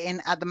Staunton get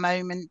in at the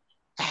moment?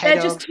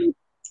 They're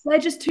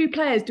just two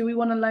players. Do we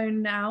want to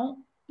loan out?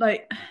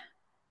 Like,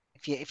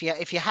 if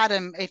you had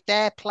them, if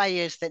they're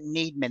players that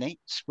need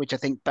minutes, which I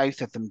think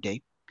both of them do,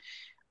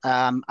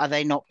 are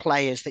they not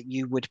players that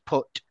you would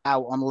put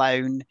out on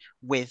loan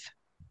with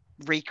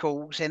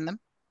recalls in them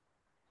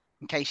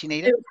in case you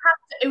need it?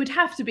 It would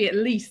have to be at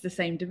least the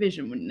same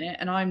division, wouldn't it?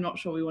 And I'm not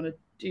sure we want to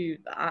do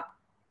that.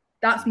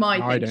 That's my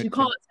thing.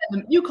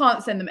 You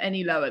can't send them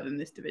any lower than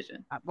this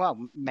division.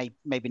 Well,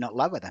 maybe not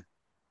lower then.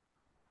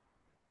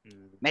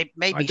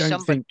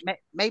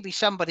 Maybe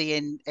somebody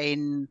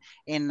in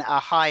a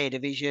higher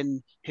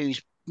division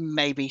who's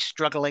maybe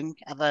struggling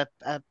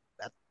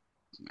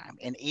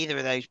in either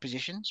of those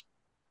positions,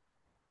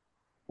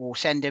 or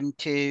send him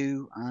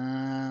to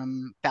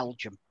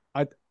Belgium.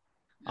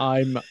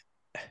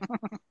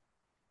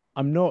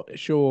 I'm not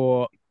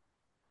sure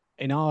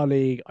in our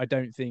league. I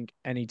don't think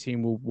any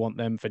team will want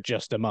them for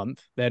just a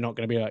month. They're not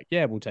going to be like,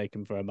 yeah, we'll take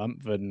them for a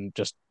month and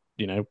just,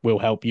 we'll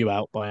help you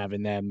out by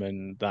having them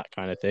and that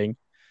kind of thing.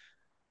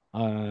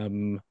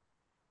 Um,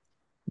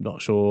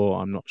 Not sure.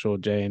 I'm not sure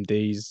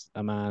JMD's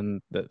a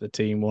man that the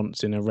team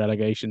wants in a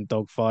relegation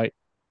dogfight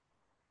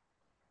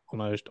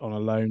almost on a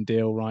loan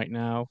deal right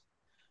now.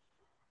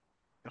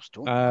 Josh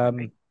Thornton might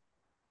be. Um,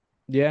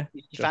 yeah,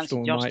 You Josh fancy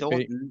Thornton Josh might be.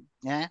 Thornton?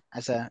 Yeah,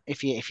 as a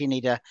if you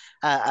need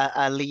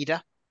a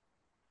leader.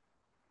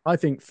 I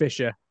think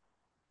Fisher.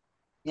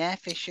 Yeah,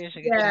 Fisher's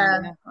a good shout. Yeah,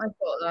 Yeah. I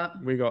thought that.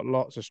 We got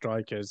lots of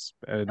strikers,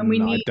 And we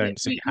and I need don't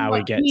see we how he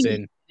want gets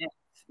in. minutes.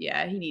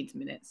 Yeah, he needs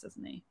minutes,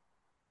 doesn't he?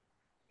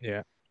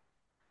 Yeah,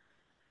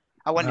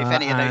 I wonder if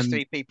any of those and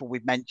three people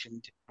we've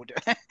mentioned would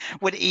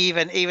would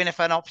even if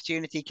an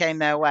opportunity came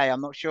their way,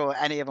 I'm not sure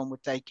any of them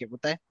would take it,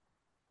 would they?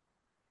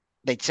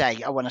 They'd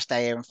say, "I want to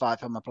stay here and fight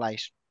for my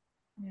place."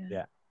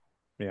 yeah,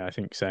 yeah, I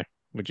think so.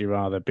 Would you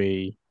rather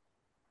be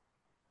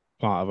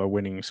part of a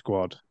winning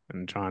squad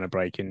and trying to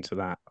break into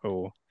that,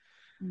 or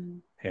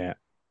yeah?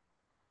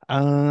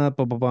 Blah,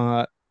 blah,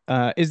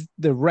 blah. Is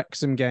the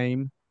Wrexham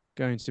game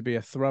going to be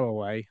a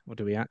throwaway, or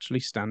do we actually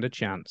stand a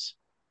chance?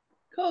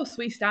 Of course,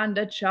 we stand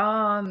a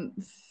chance.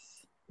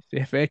 It's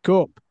the FA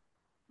Cup.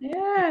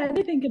 Yeah,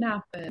 anything can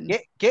happen.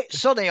 Get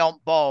Sonny on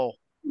ball.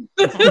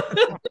 There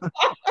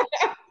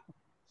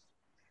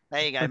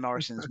you go,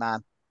 Morrison's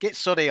man. Get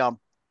Sonny on.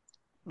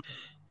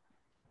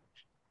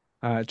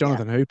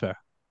 Jonathan Hooper.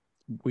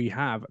 We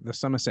have the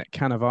Somerset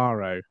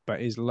Cannavaro, but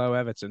is Low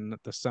Everton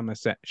the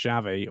Somerset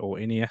Xavi or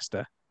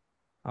Iniesta?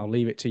 I'll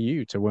leave it to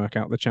you to work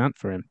out the chant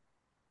for him.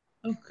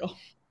 Oh god.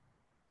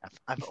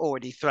 I've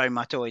already thrown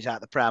my toys out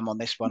the pram on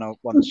this one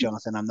once,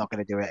 Jonathan. I'm not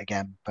going to do it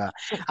again. But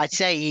I'd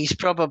say he's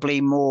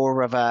probably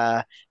more of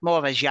a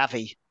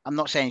Xavi. I'm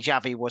not saying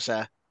Xavi was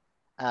a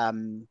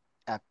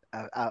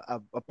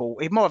ball.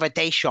 He's more of a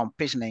Deschamps,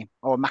 isn't he?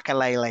 Or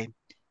Makalele.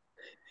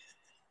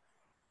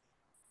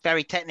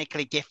 Very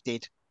technically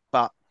gifted,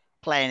 but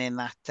playing in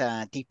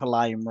that deeper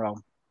lying role.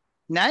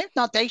 No,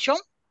 not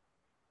Deschamps.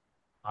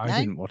 I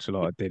didn't watch a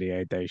lot of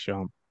Didier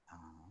Deschamps.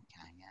 Oh,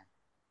 okay, yeah.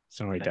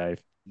 Sorry,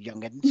 Dave.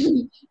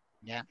 Youngins.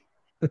 Yeah.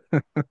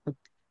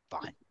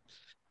 Fine.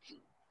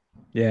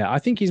 Yeah, I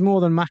think he's more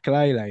than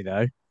Makalele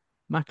though.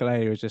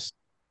 Makalele was just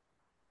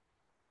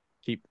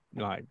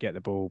get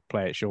the ball,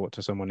 play it short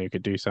to someone who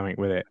could do something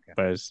with it,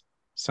 whereas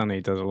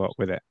Sonny does a lot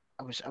with it.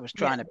 I was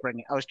trying to bring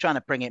it. I was trying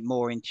to bring it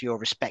more into your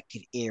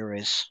respective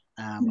eras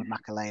with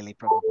Makalele,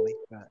 probably.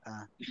 But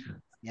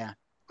yeah,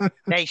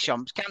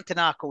 Deschamps.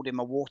 Cantona called him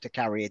a water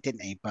carrier,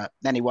 didn't he? But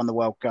then he won the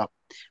World Cup,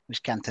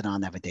 which Cantona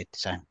never did.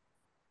 So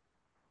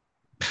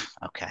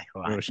okay,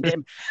 all right.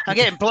 I'm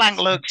getting blank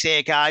looks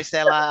here, guys.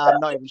 They're like, I'm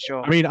not even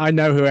sure. I mean, I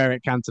know who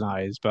Eric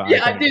Cantona is, but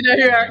yeah, I do know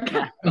who Eric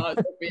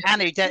Cantona is.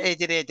 And who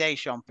Didier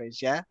Deschamps is,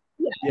 yeah?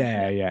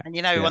 Yeah. And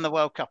you know who won the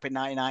World Cup in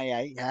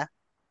 1998, yeah?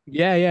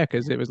 Yeah,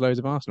 because it was loads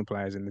of Arsenal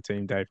players in the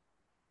team, Dave.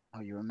 Oh,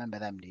 you remember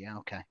them, do you?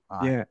 Okay.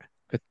 Yeah,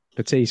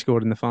 Petit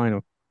scored in the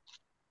final.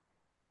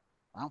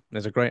 Wow.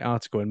 There's a great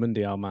article in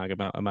Mundial Mag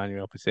about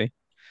Emmanuel Petit.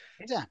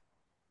 Is there? I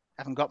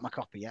haven't got my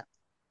copy yet.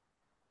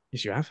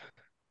 Yes, you have.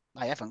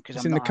 I haven't because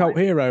it's in the Cult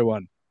Hero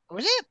one.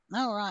 Was it?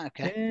 Oh, right.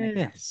 Okay.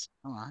 Yes.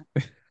 All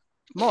right.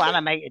 More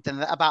animated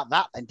than about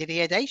that than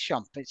Didier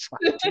Deschamps. It's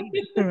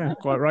like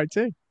quite right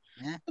too.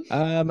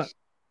 Yeah.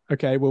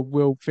 Okay.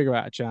 We'll figure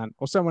out a chant,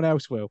 or someone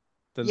else will.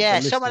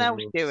 Someone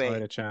else do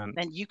it. A chant.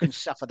 Then you can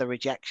suffer the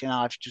rejection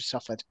I've just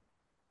suffered.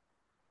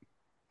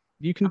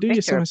 You can do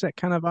your Somerset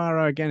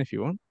Cannavaro again if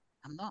you want.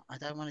 I'm not. I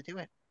don't want to do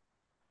it.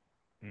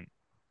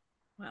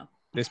 Well,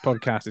 this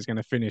podcast is going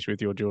to finish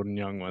with your Jordan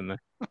Young one, though.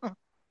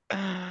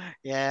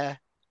 Yeah,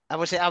 I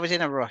was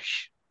in a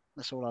rush.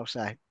 That's all I'll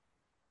say.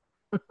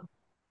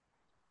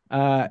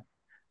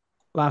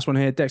 Last one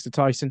here, Dexter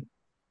Tyson.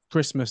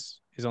 Christmas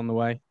is on the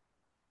way.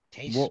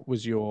 Jeez. What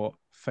was your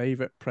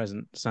favorite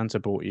present Santa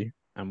bought you,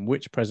 and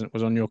which present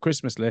was on your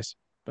Christmas list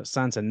but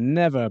Santa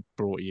never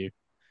brought you?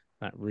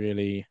 That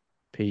really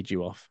peed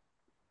you off.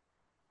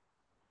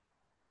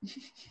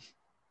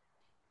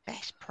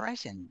 Best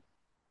present.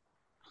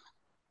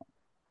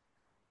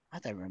 I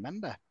don't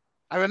remember.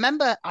 I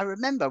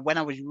remember when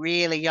I was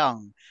really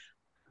young.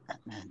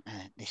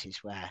 This is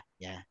where,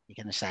 you're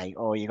going to say,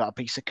 oh, you got a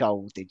piece of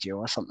coal, did you?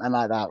 Or something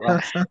like that.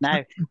 Right?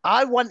 No,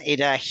 I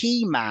wanted a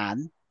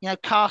He-Man,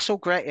 Castle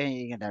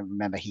Grey. You don't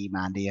remember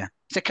He-Man, do you?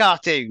 It's a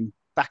cartoon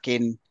back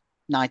in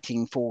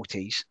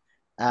 1940s.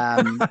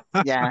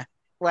 Yeah.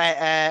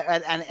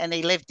 Where and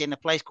he lived in a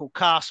place called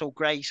Castle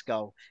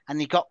Grayskull, and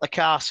he got the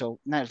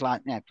castle. And it was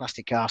like,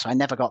 plastic castle. I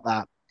never got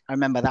that. I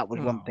remember that was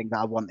one thing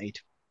that I wanted.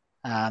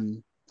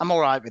 I'm all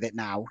right with it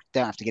now.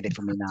 Don't have to get it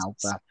from me now,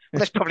 but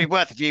that's probably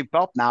worth a few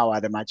bob now,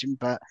 I'd imagine.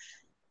 But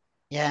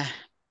yeah,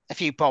 a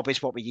few bob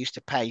is what we used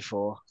to pay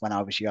for when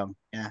I was young.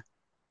 Yeah.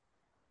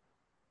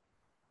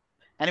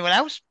 Anyone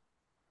else?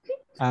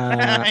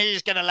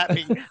 He's gonna let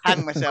me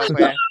hang myself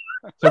here.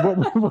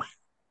 So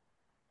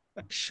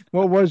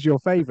what was your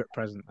favourite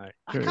present though?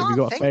 Have you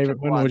got a favourite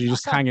one, or were you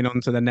just hanging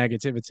on to the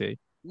negativity?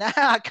 No,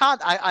 I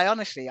can't. I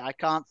honestly, I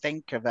can't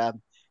think of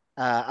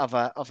of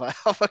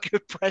a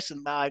good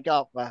present that I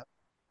got, but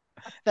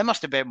there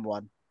must have been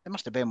one. There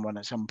must have been one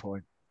at some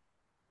point.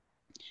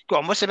 Go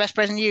on. What's the best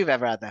present you've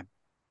ever had then?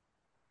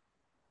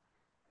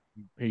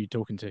 Who are you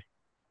talking to?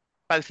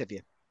 Both of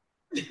you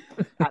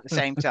at the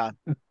same time,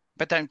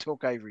 but don't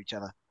talk over each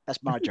other.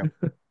 That's my job.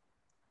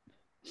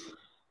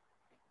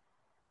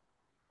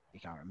 You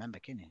can't remember,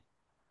 can you?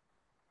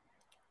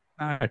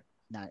 No.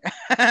 No.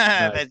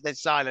 No.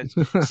 There's silence.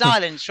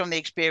 Silence from the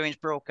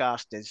experienced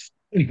broadcasters.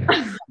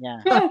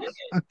 Yeah.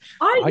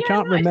 I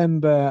can't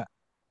remember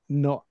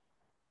not.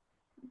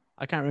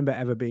 I can't remember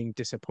ever being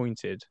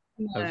disappointed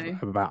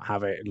about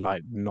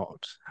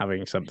not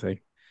having something.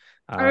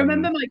 I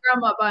remember my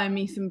grandma buying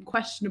me some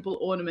questionable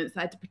ornaments that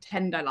I had to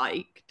pretend I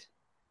liked.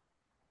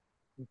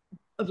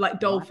 Of like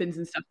dolphins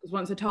and stuff. Because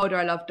once I told her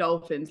I loved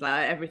dolphins,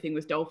 like everything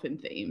was dolphin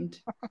themed.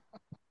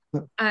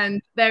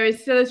 And there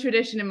is still a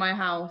tradition in my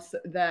house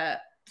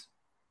that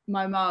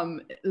my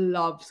mum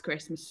loves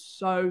Christmas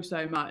so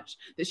much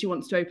that she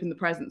wants to open the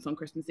presents on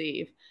Christmas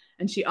Eve.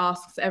 And she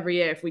asks every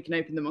year if we can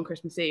open them on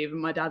Christmas Eve. And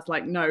my dad's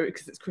like, no,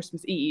 because it's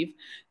Christmas Eve.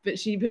 But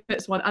she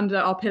puts one under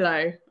our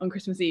pillow on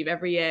Christmas Eve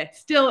every year,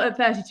 still at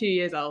 32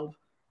 years old,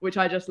 which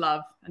I just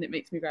love. And it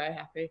makes me very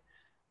happy.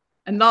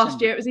 And last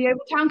year it was the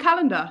Oval Town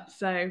calendar.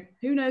 So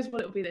who knows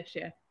what it'll be this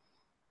year.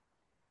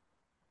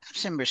 Have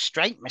some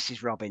restraint,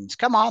 Mrs. Robbins.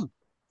 Come on.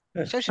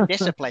 Show some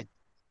discipline.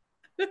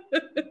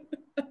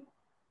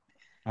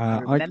 I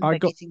remember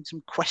getting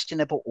some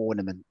questionable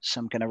ornaments.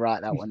 I'm going to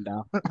write that one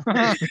down.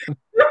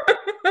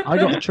 I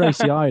got a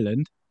Tracy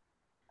Island.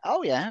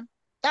 Oh yeah,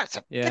 that's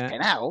a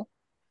flipping hell.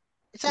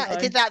 Is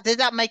that did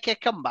that make a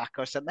comeback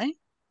or something?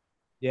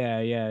 Yeah.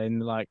 In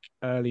like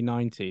early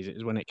 90s, it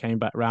was when it came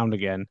back round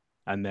again.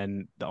 And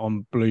then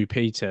on Blue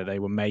Peter,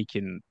 there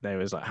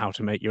was like how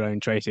to make your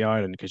own Tracy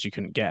Island because you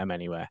couldn't get them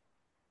anywhere.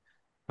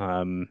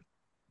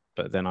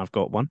 But then I've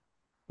got one,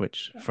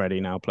 which Freddie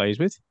now plays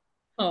with.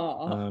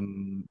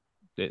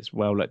 It's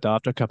well looked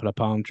after. A couple of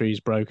palm trees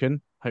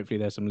broken. Hopefully,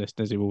 there's some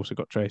listeners who've also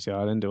got Tracy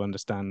Island who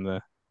understand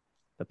the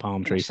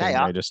palm tree thing.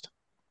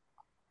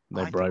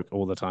 They broke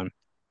all the time.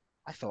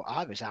 I thought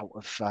I was I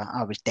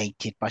was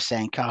dated by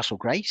saying Castle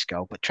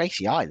Grayskull, but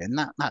Tracy Island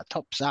that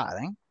tops that, I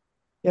think.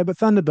 Yeah, but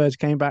Thunderbirds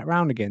came back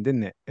round again,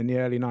 didn't it? In the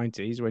early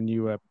 90s when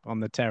you were on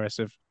the terrace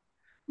of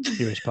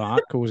Hewish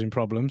Park causing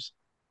problems.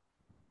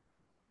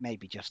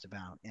 Maybe just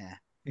about, yeah.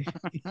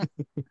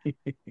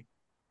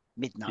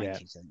 Mid-90s, I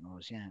think it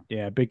was, yeah.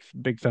 Yeah, big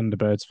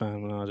Thunderbirds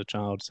fan when I was a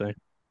child, so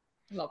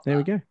there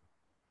we go.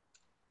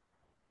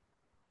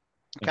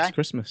 Okay. It's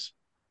Christmas.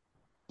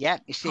 Yeah,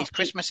 it's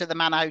Christmas at the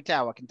Manor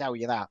Hotel, I can tell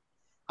you that.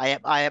 I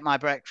ate my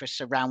breakfast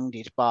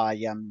surrounded by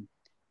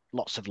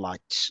lots of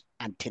lights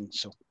and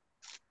tinsel.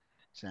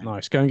 So.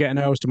 Nice. Go and get an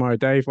Earls tomorrow,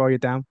 Dave, while you're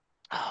down.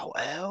 Oh,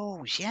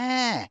 Earls,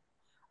 yeah.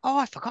 Oh,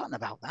 I've forgotten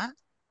about that.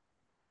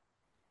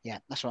 Yeah,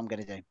 that's what I'm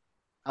going to do.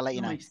 I'll let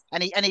you know.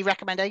 Any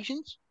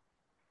recommendations?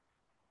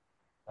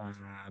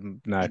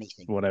 No,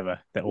 anything. Whatever.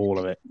 They're all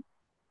of it.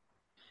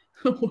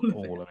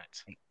 all of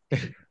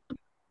it.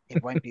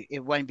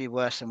 It won't be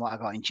worse than what I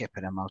got in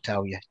Chippenham, I'll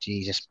tell you.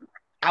 Jesus.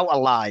 Out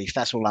alive,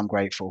 that's all I'm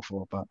grateful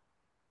for. But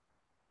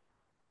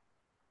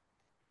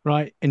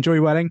right, enjoy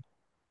Welling.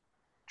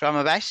 Try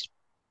my best.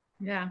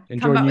 Yeah.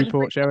 Enjoy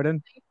Newport,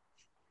 Sheridan.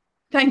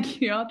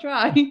 Thank you, I'll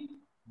try.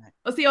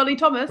 I'll see Ollie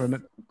Thomas.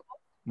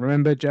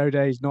 Remember, Joe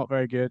Day's not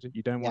very good.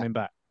 You don't want him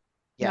back.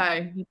 Yeah.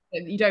 No,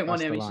 you don't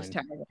want him. It's just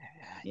terrible.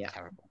 Yeah,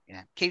 terrible.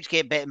 Yeah, keeps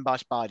getting bitten by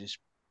spiders.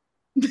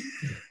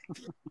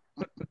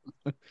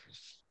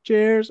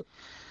 Cheers.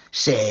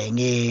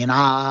 Singing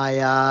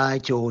aye,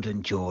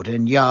 Jordan,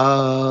 Jordan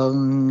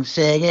Young.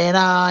 Singing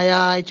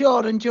aye,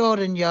 Jordan,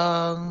 Jordan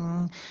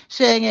Young.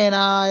 Singing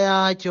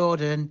aye,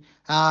 Jordan,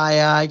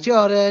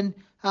 Jordan,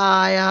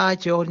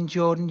 Jordan,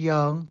 Jordan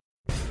Young.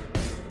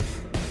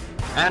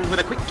 And with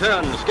a quick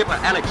turn, skipper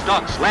Alex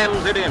Dock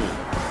slams it in.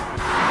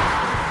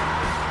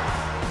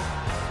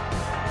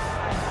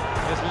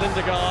 There's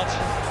Lindegaard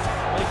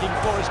making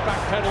Forrest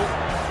backpedal.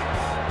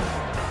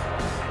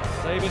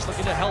 Davis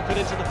looking to help it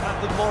into the path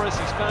of Morris.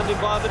 He's found him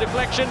via the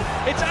deflection.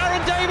 It's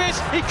Aaron Davis.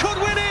 He could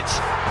win it.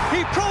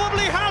 He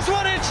probably has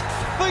won it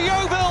for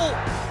Yeovil.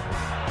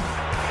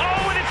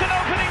 Oh, and it's an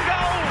opening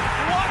goal.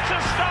 What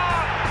a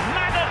start.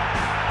 Madden,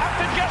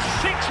 after just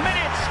 6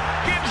 minutes,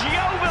 gives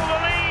Yeovil the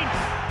lead.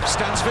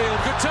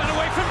 Stansfield, good turn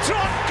away from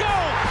Trott.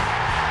 Goal!